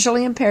and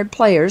visually impaired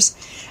players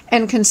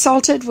and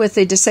consulted with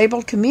the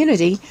disabled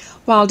community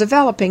while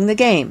developing the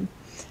game.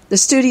 The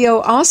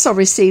studio also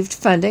received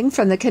funding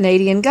from the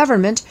Canadian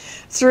government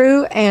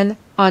through an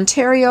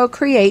Ontario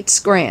Creates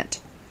grant.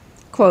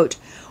 Quote,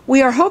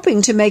 we are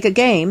hoping to make a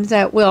game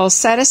that will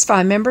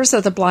satisfy members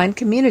of the blind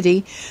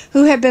community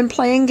who have been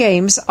playing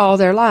games all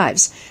their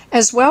lives,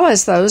 as well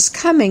as those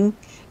coming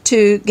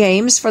to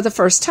games for the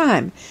first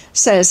time,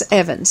 says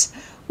Evans.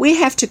 We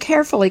have to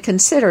carefully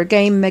consider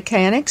game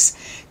mechanics,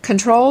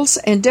 controls,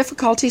 and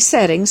difficulty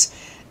settings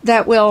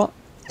that will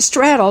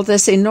straddle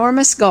this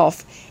enormous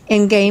gulf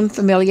in game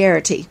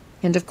familiarity.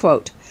 End of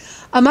quote.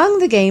 Among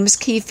the game's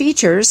key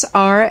features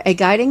are a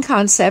guiding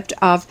concept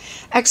of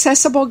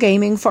accessible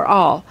gaming for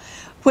all,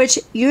 which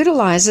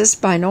utilizes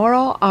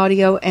binaural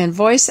audio and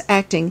voice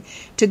acting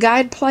to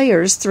guide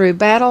players through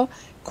battle,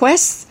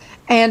 quests,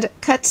 and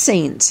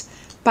cutscenes.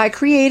 By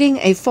creating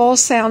a full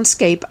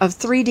soundscape of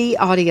 3D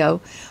audio,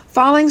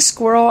 Falling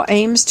Squirrel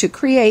aims to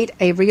create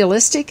a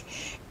realistic,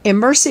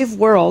 immersive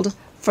world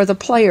for the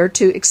player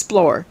to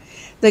explore.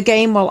 The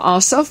game will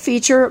also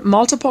feature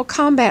multiple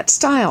combat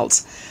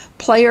styles,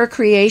 player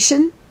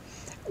creation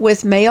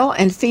with male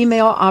and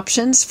female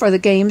options for the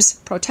game's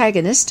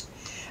protagonist,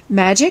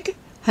 magic,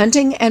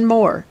 hunting, and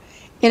more.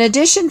 In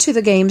addition to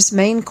the game's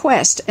main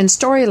quest and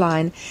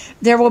storyline,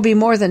 there will be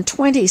more than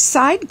 20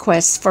 side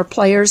quests for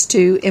players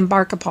to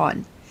embark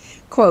upon.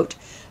 Quote,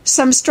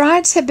 some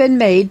strides have been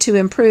made to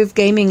improve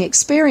gaming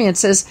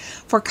experiences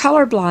for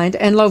colorblind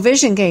and low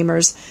vision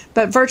gamers,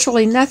 but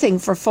virtually nothing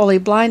for fully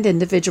blind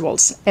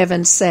individuals,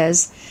 Evans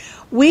says.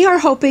 We are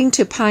hoping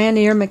to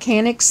pioneer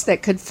mechanics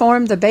that could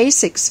form the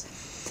basics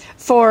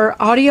for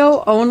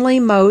audio-only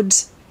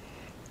modes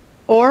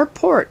or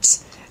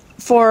ports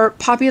for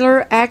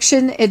popular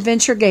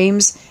action-adventure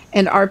games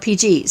and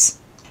RPGs.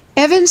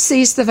 Evans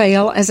sees The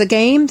Veil as a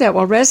game that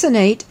will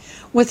resonate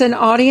with an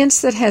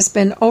audience that has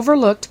been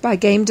overlooked by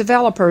game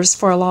developers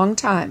for a long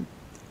time.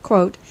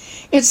 Quote,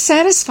 "It's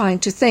satisfying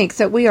to think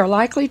that we are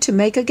likely to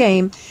make a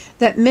game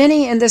that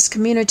many in this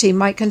community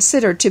might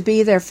consider to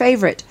be their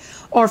favorite,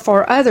 or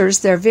for others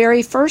their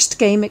very first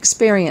game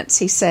experience,"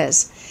 he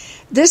says.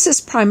 "This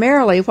is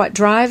primarily what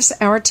drives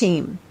our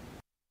team."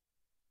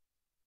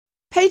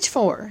 Page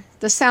 4,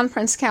 the Sound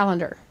Prince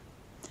calendar.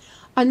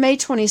 On May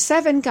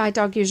 27, Guide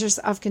Dog Users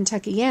of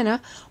Kentuckiana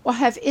will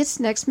have its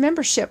next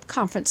membership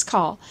conference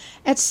call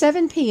at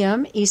 7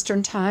 p.m.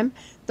 Eastern Time.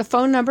 The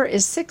phone number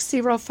is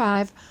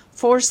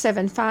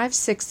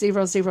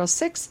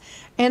 605-475-6006,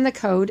 and the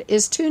code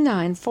is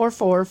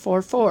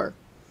 294444.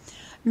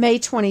 May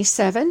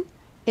 27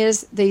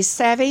 is the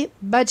Savvy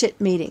Budget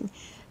Meeting.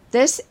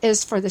 This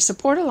is for the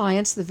Support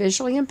Alliance, the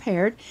Visually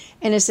Impaired,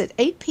 and is at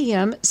 8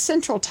 p.m.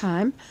 Central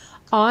Time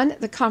on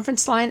the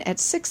conference line at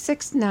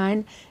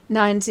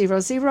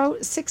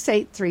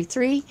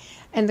 669-900-6833,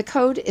 and the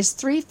code is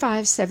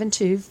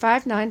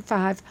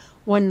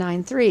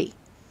 3572-595-193.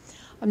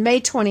 On May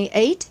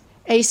 28,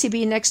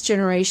 ACB Next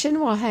Generation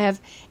will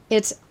have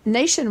its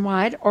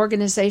nationwide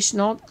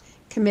organizational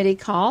committee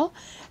call,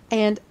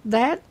 and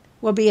that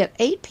will be at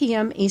 8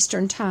 p.m.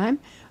 Eastern Time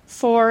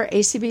for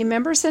ACB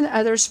members and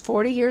others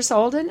 40 years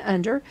old and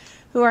under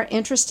who are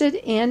interested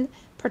in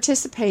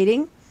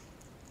participating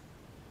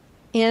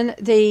in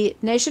the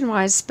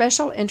nationwide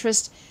Special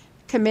Interest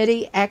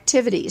Committee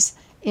activities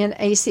in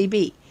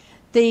ACB.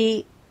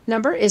 The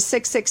number is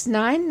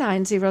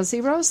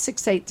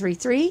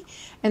 669-900-6833,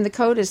 and the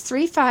code is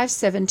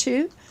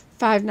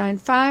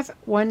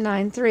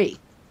 3572-595-193.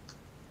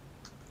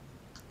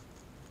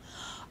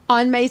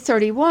 On May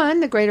 31,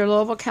 the Greater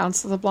Louisville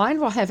Council of the Blind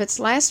will have its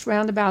last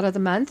roundabout of the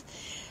month.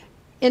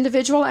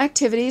 Individual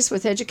activities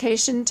with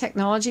education,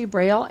 technology,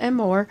 braille, and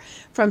more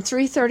from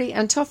 3:30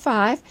 until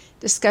 5,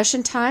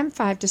 discussion time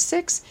 5 to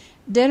 6,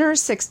 dinner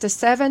 6 to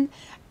 7,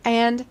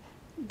 and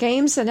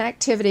games and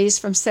activities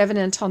from 7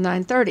 until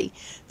 9:30.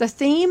 The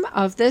theme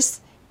of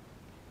this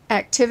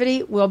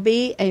activity will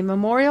be a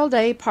Memorial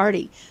Day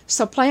party,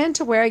 so plan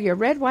to wear your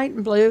red, white,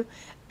 and blue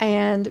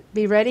and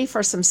be ready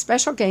for some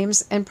special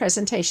games and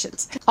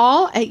presentations.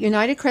 All at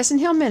United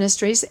Crescent Hill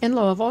Ministries in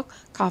Louisville.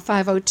 Call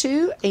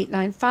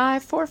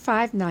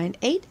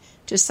 502-895-4598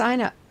 to sign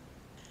up.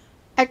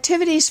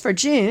 Activities for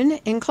June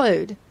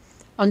include,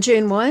 on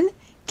June 1,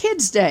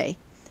 Kids Day,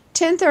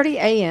 10:30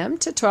 a.m.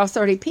 to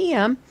 12:30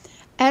 p.m.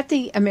 at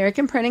the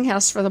American Printing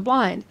House for the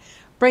Blind.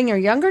 Bring your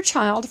younger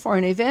child for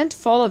an event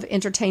full of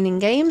entertaining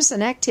games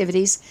and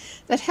activities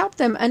that help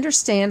them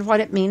understand what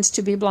it means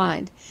to be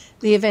blind.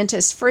 The event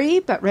is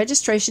free, but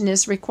registration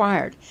is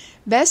required.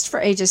 Best for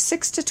ages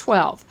 6 to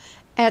 12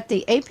 at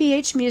the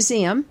APH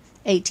Museum,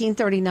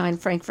 1839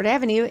 Frankfort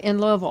Avenue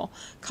in Louisville.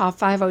 Call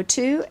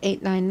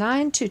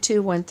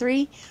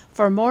 502-899-2213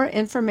 for more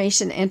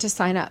information and to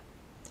sign up.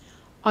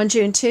 On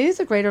June 2,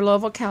 the Greater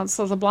Louisville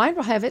Council of the Blind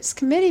will have its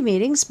committee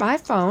meetings by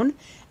phone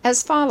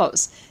as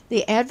follows.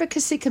 The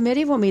Advocacy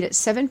Committee will meet at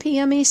 7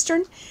 p.m.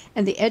 Eastern,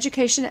 and the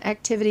Education,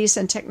 Activities,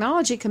 and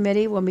Technology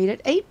Committee will meet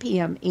at 8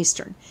 p.m.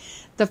 Eastern.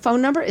 The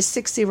phone number is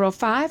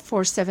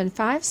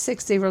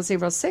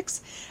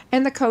 605-475-6006,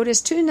 and the code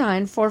is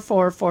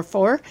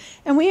 294444,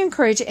 and we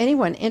encourage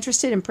anyone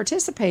interested in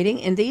participating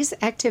in these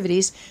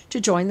activities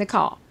to join the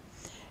call.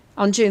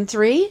 On June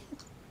 3,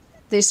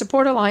 the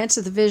Support Alliance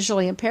of the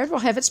Visually Impaired will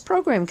have its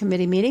Program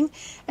Committee meeting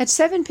at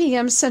 7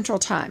 p.m. Central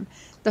Time.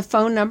 The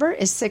phone number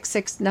is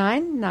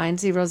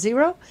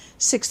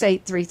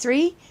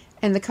 669-900-6833,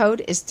 and the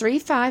code is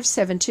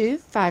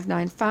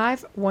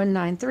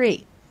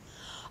 3572-595-193.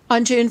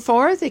 On June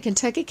 4, the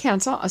Kentucky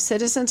Council of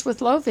Citizens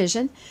with Low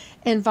Vision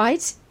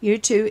invites you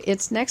to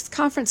its next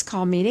conference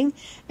call meeting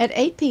at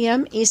 8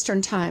 p.m.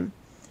 Eastern Time.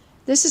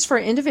 This is for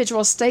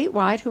individuals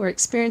statewide who are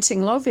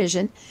experiencing low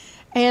vision,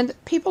 and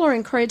people are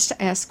encouraged to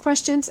ask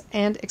questions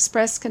and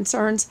express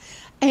concerns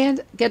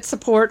and get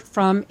support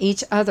from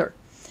each other.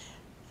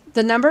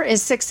 The number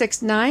is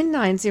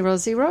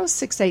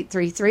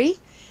 669-900-6833,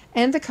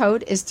 and the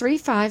code is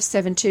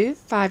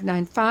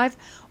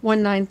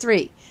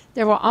 3572-595-193.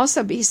 There will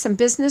also be some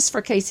business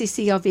for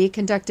KCCLV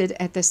conducted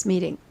at this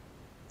meeting.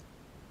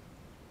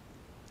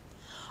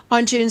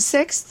 On June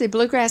 6th, the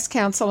Bluegrass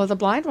Council of the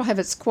Blind will have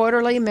its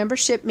quarterly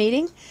membership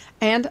meeting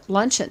and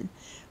luncheon.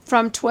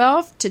 From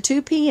 12 to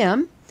 2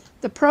 p.m.,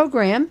 the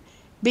program,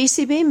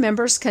 BCB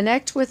members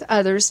connect with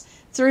others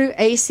through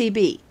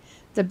ACB.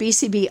 The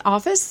BCB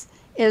office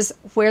is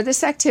where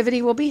this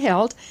activity will be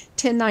held,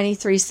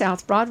 1093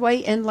 South Broadway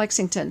in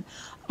Lexington.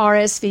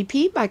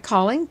 RSVP by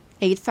calling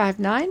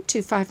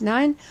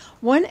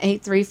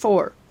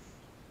 859-259-1834.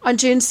 On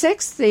June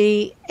 6th,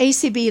 the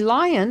ACB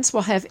Lions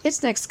will have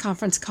its next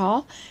conference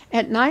call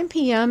at 9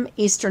 p.m.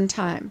 Eastern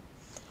Time.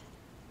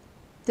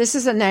 This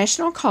is a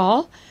national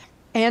call,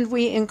 and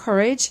we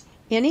encourage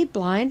any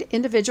blind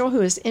individual who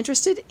is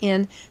interested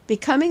in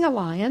becoming a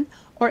lion,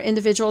 or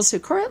individuals who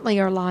currently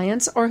are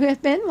lions or who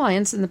have been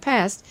lions in the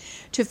past,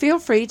 to feel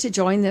free to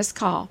join this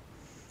call.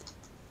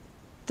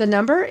 The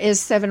number is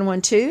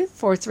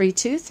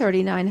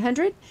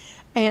 712-432-3900,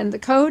 and the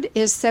code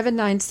is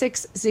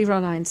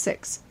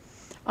 796096.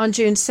 On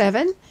June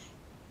 7,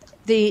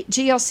 The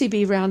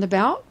GLCB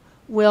Roundabout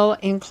will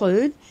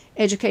include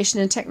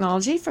education and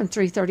technology from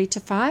 3:30 to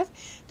 5,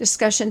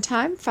 discussion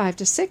time 5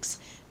 to 6,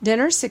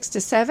 dinner 6 to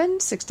 7,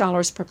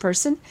 $6 per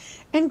person,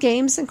 and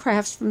games and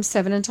crafts from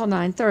 7 until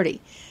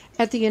 9:30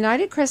 at the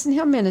United Crescent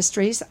Hill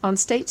Ministries on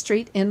State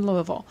Street in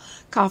Louisville.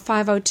 Call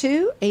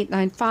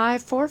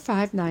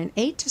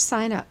 502-895-4598 to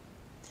sign up.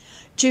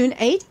 June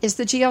 8 is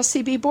the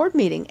GLCB board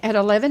meeting at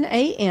 11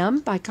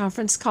 a.m. by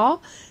conference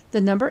call. The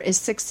number is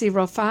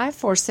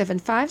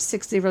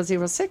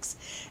 605-475-6006,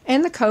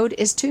 and the code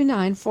is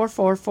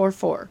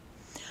 294444.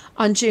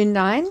 On June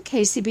 9,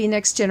 KCB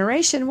Next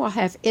Generation will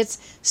have its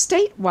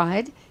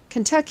statewide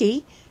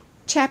Kentucky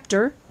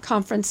chapter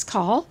conference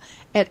call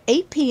at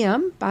 8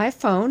 p.m. by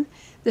phone.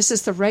 This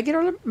is the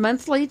regular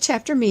monthly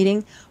chapter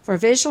meeting for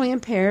visually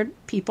impaired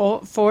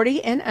people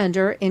 40 and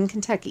under in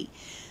Kentucky.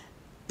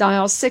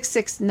 Dial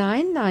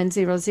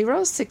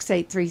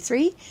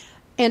 669-900-6833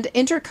 and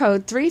enter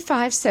code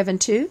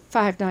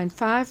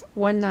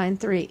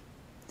 3572-595-193.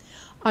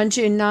 On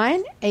June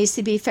 9,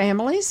 ACB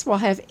Families will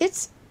have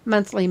its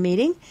monthly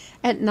meeting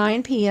at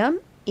 9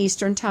 p.m.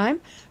 Eastern Time.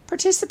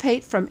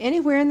 Participate from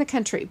anywhere in the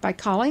country by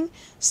calling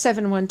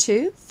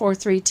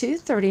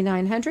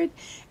 712-432-3900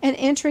 and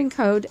entering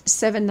code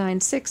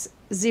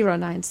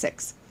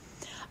 796096.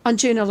 On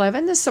June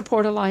 11, the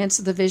Support Alliance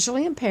of the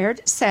Visually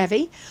Impaired,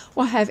 SAVI,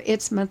 will have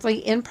its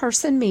monthly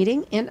in-person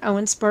meeting in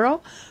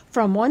Owensboro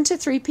from 1 to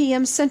 3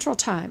 p.m. Central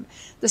Time.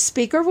 The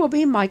speaker will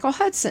be Michael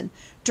Hudson,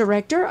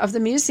 Director of the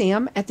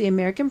Museum at the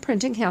American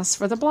Printing House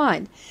for the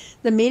Blind.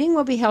 The meeting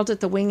will be held at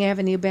the Wing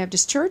Avenue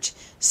Baptist Church,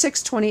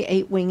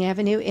 628 Wing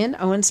Avenue in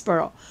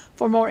Owensboro.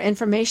 For more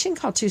information,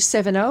 call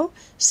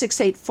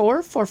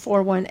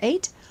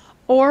 270-684-4418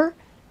 or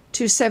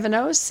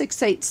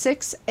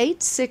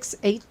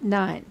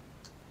 270-686-8689.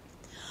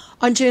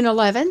 On June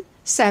 11,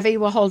 SAVI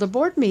will hold a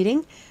board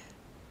meeting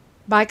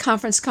by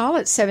conference call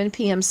at 7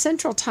 p.m.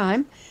 Central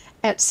Time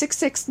at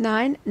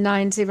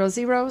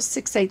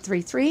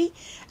 669-900-6833,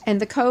 and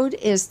the code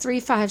is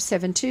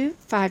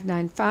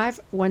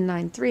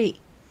 3572-595-193.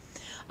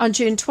 On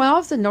June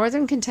 12, the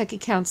Northern Kentucky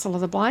Council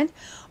of the Blind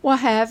will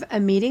have a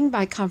meeting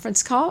by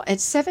conference call at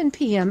 7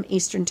 p.m.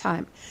 Eastern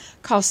Time.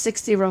 Call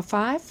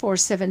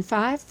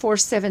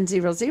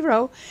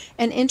 605-475-4700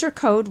 and enter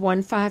code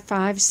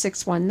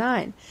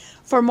 155619.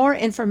 For more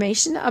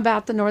information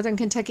about the Northern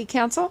Kentucky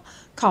Council,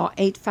 call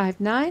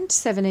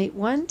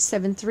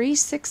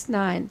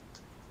 859-781-7369.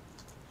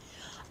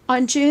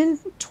 On June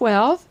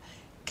 12,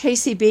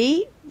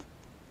 KCB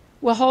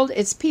will hold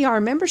its PR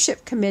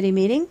Membership Committee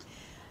meeting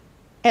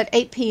at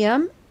 8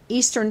 p.m.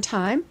 Eastern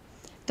Time.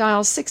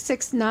 Dial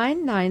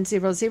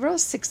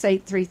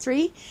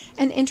 669-900-6833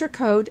 and enter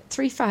code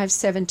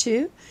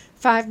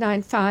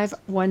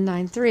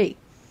 3572-595-193.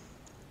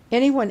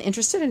 Anyone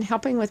interested in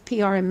helping with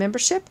PR and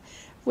membership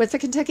with the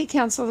Kentucky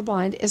Council of the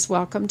Blind is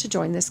welcome to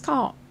join this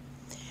call.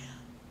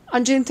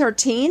 On June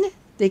 13,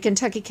 the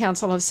Kentucky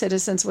Council of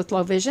Citizens with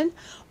Low Vision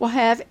will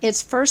have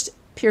its first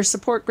peer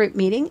support group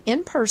meeting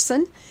in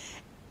person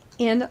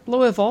in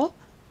Louisville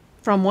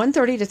from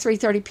 1:30 to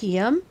 3:30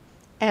 p.m.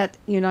 at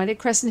United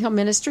Crescent Hill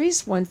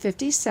Ministries,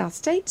 150 South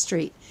State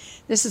Street.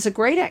 This is a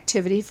great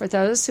activity for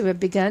those who have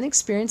begun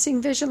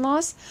experiencing vision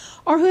loss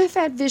or who have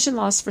had vision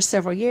loss for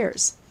several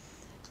years.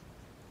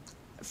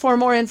 For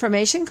more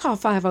information, call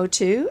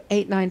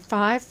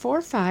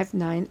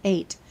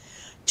 502-895-4598.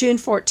 June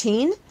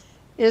 14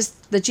 is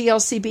the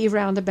GLCB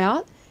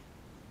Roundabout,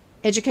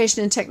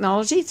 Education and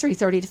Technology,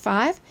 3:30 to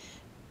 5,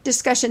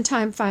 discussion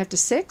time 5 to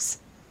 6,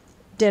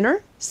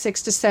 dinner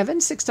 6 to 7,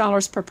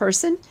 $6 per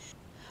person,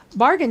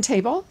 bargain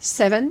table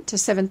 7 to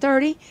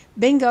 7:30,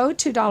 bingo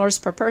 $2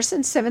 per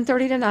person,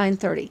 7:30 to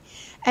 9:30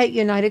 at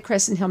United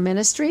Crescent Hill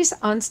Ministries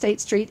on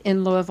State Street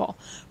in Louisville.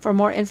 For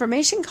more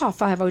information, call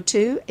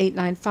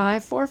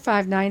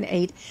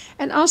 502-895-4598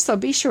 and also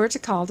be sure to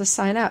call to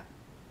sign up.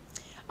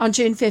 On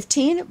June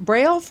 15,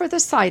 Braille for the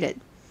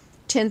Sighted,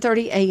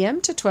 10:30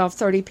 a.m. to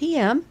 12:30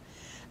 p.m.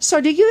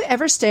 So do you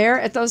ever stare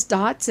at those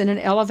dots in an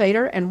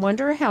elevator and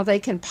wonder how they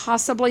can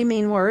possibly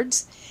mean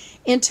words?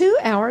 In 2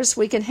 hours,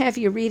 we can have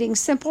you reading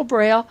simple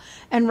Braille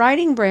and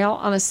writing Braille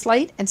on a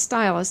slate and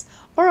stylus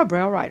or a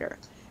Braille writer.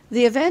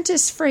 The event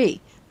is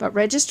free, but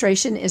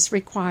registration is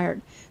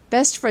required.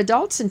 Best for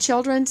adults and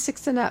children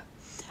 6 and up.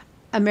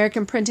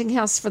 American Printing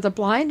House for the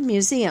Blind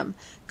Museum.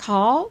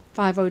 Call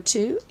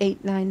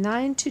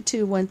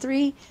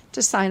 502-899-2213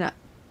 to sign up.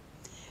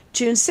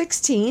 June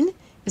 16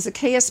 is a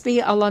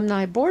KSB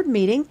Alumni Board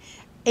meeting,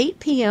 8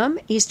 p.m.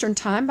 Eastern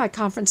Time by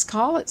conference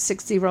call at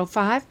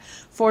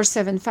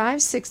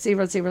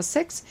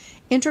 605-475-6006.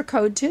 Enter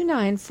code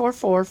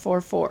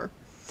 294444.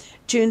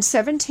 June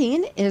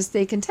 17 is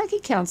the Kentucky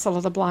Council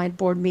of the Blind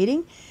Board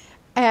meeting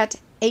at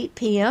 8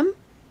 p.m.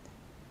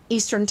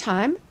 Eastern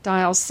Time.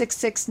 Dial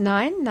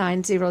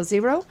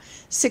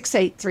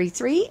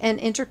 669-900-6833 and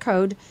enter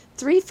code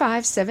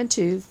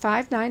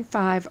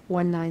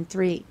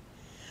 3572-595-193.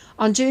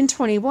 On June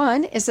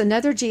 21 is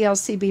another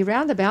GLCB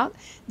Roundabout,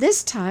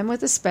 this time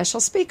with a special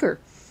speaker.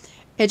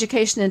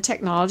 Education and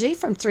Technology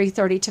from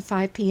 3:30 to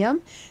 5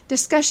 p.m.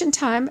 Discussion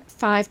time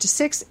 5 to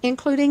 6,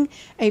 including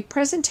a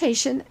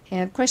presentation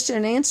and question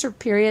and answer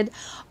period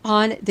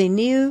on the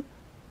new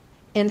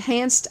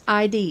enhanced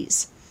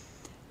IDs.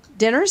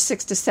 Dinner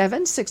 6 to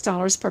 7,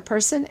 $6 per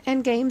person,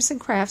 and games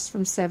and crafts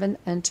from 7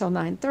 until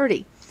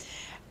 9:30.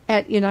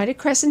 At United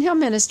Crescent Hill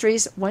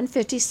Ministries,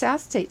 150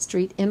 South State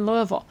Street in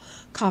Louisville.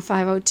 Call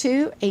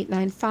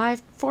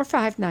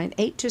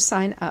 502-895-4598 to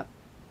sign up.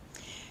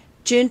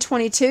 June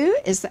 22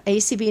 is the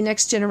ACB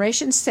Next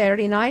Generation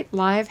Saturday Night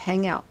Live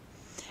Hangout,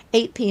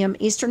 8 p.m.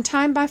 Eastern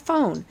Time by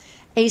phone.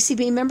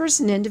 ACB members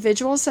and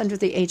individuals under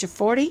the age of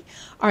 40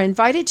 are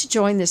invited to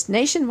join this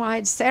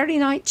nationwide Saturday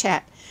night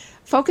chat,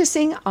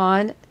 focusing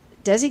on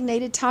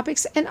designated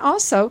topics and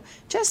also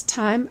just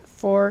time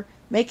for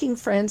making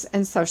friends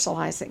and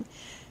socializing.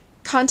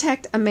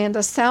 Contact Amanda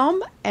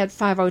Selm at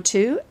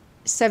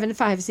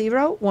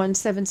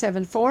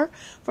 502-750-1774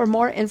 for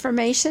more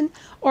information,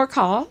 or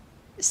call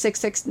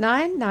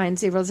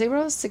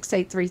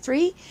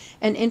 669-900-6833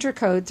 and enter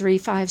code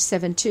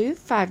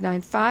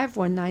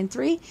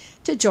 3572-595-193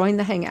 to join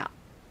the hangout.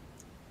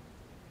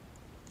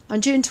 On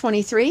June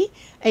 23,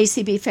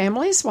 ACB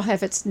Families will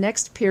have its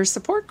next peer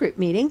support group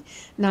meeting,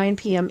 9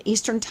 p.m.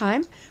 Eastern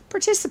Time.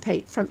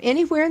 Participate from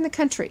anywhere in the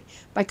country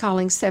by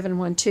calling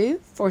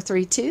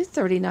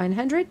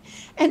 712-432-3900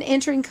 and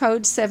entering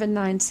code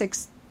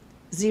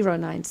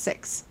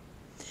 796096.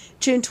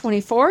 June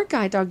 24,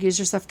 Guide Dog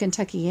Users of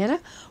Kentuckiana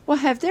will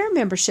have their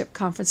membership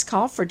conference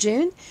call for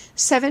June,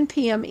 7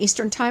 p.m.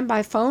 Eastern Time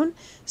by phone,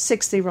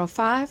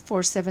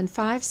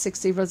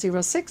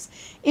 605-475-6006,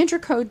 enter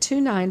code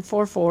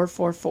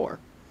 294444.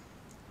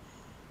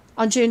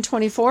 On June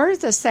 24,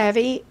 the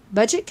Savvy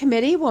Budget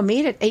Committee will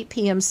meet at 8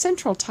 p.m.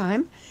 Central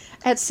Time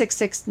at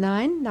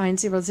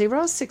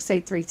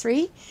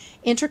 669-900-6833,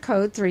 enter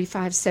code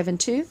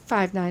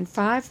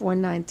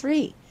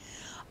 3572-595-193.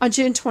 On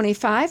June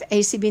 25,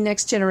 ACB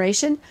Next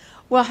Generation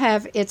will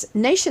have its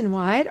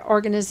nationwide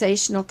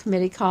organizational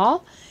committee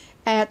call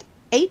at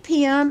 8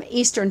 p.m.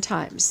 Eastern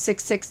Time,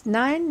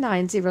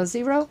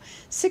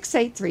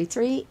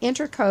 669-900-6833,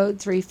 enter code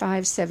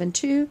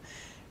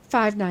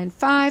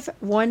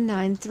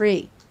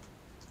 3572-595-193.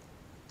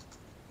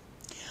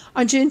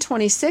 On June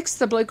 26th,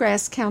 the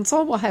Bluegrass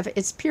Council will have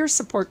its peer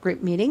support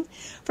group meeting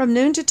from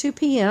noon to 2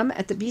 p.m.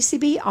 at the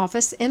BCB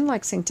office in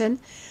Lexington.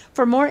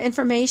 For more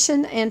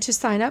information and to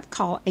sign up,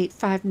 call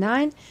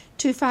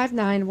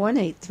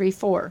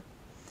 859-259-1834.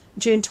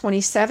 June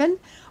 27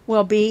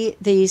 will be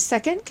the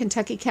second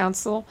Kentucky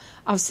Council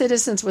of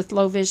Citizens with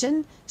Low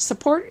Vision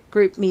support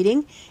group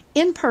meeting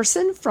in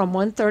person from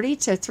 1:30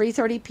 to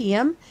 3:30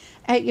 p.m.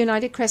 at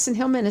United Crescent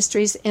Hill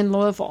Ministries in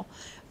Louisville.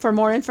 For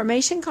more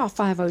information, call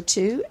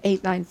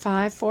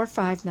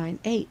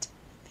 502-895-4598.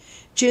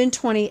 June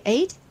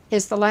 28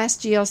 is the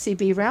last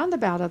GLCB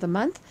roundabout of the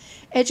month.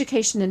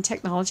 Education and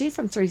Technology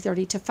from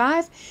 3:30 to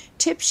 5.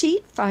 Tip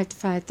sheet 5 to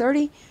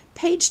 5:30.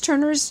 Page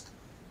turners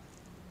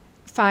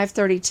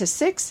 5:30 to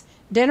 6.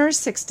 Dinner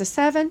 6 to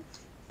 7.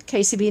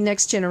 KCB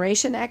Next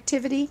Generation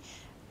activity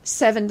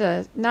 7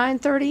 to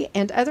 9:30,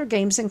 and other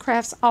games and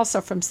crafts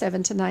also from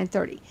 7 to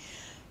 9:30.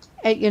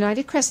 At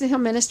United Crescent Hill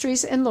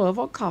Ministries in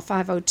Louisville, call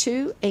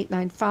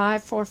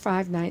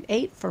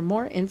 502-895-4598 for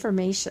more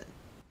information.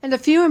 And a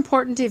few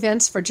important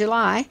events for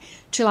July.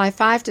 July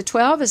 5 to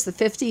 12 is the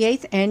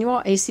 58th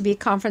Annual ACB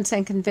Conference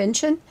and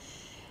Convention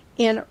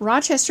in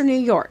Rochester, New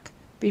York.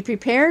 Be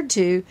prepared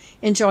to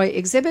enjoy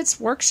exhibits,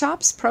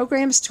 workshops,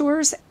 programs,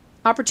 tours,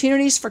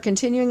 opportunities for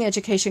continuing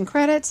education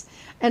credits,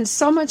 and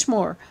so much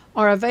more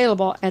are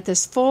available at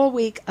this full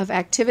week of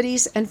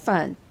activities and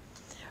fun.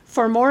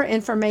 For more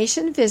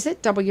information,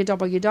 visit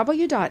www.acb.org.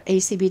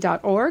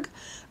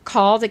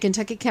 Call the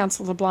Kentucky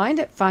Council of the Blind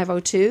at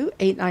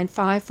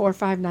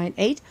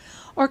 502-895-4598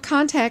 or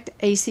contact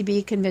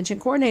ACB Convention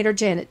Coordinator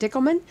Janet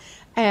Dickelman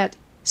at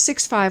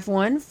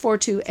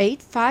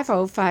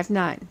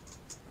 651-428-5059.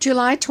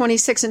 July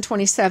 26 and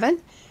 27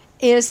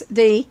 is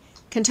the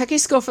Kentucky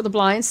School for the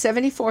Blind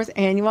 74th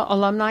Annual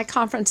Alumni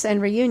Conference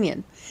and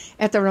Reunion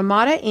at the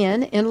Ramada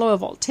Inn in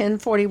Louisville,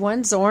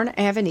 1041 Zorn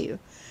Avenue.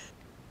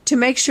 To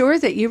make sure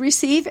that you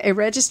receive a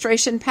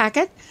registration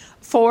packet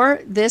for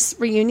this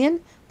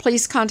reunion,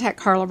 please contact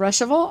Carla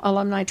Ruschival,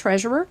 Alumni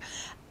Treasurer,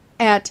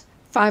 at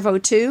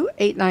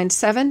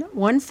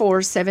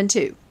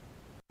 502-897-1472.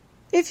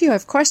 If you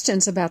have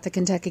questions about the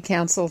Kentucky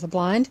Council of the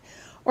Blind,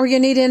 or you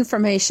need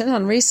information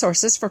on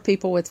resources for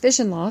people with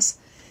vision loss,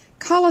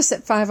 call us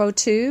at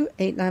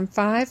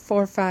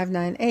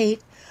 502-895-4598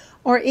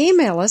 or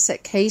email us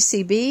at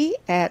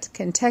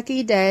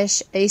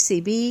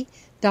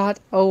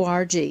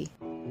kcb@kentucky-acb.org.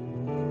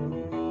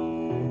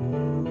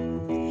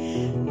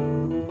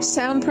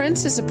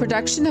 Soundprints is a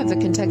production of the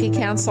Kentucky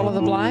Council of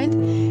the Blind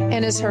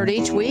and is heard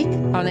each week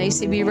on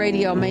ACB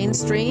Radio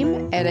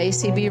Mainstream at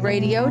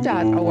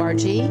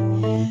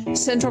acbradio.org,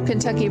 Central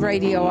Kentucky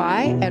Radio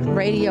I at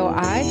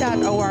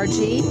radioi.org,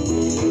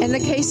 and the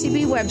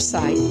KCB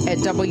website at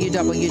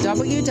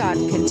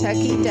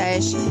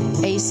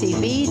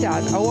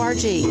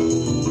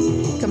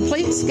www.kentucky-acb.org.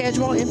 Complete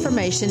schedule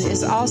information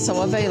is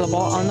also available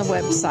on the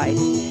website.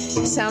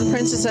 Sound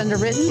Prints is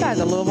underwritten by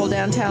the Louisville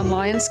Downtown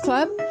Lions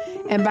Club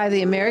and by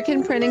the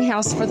American Printing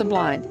House for the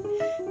Blind.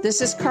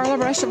 This is Carla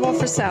Ruschival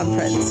for Sound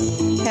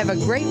Prints. Have a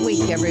great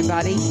week,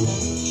 everybody.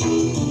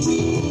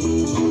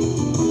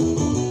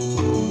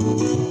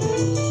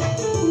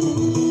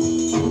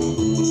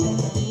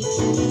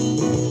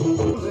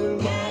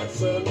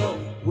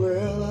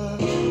 Well,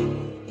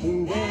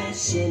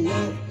 that's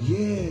enough,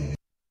 yeah.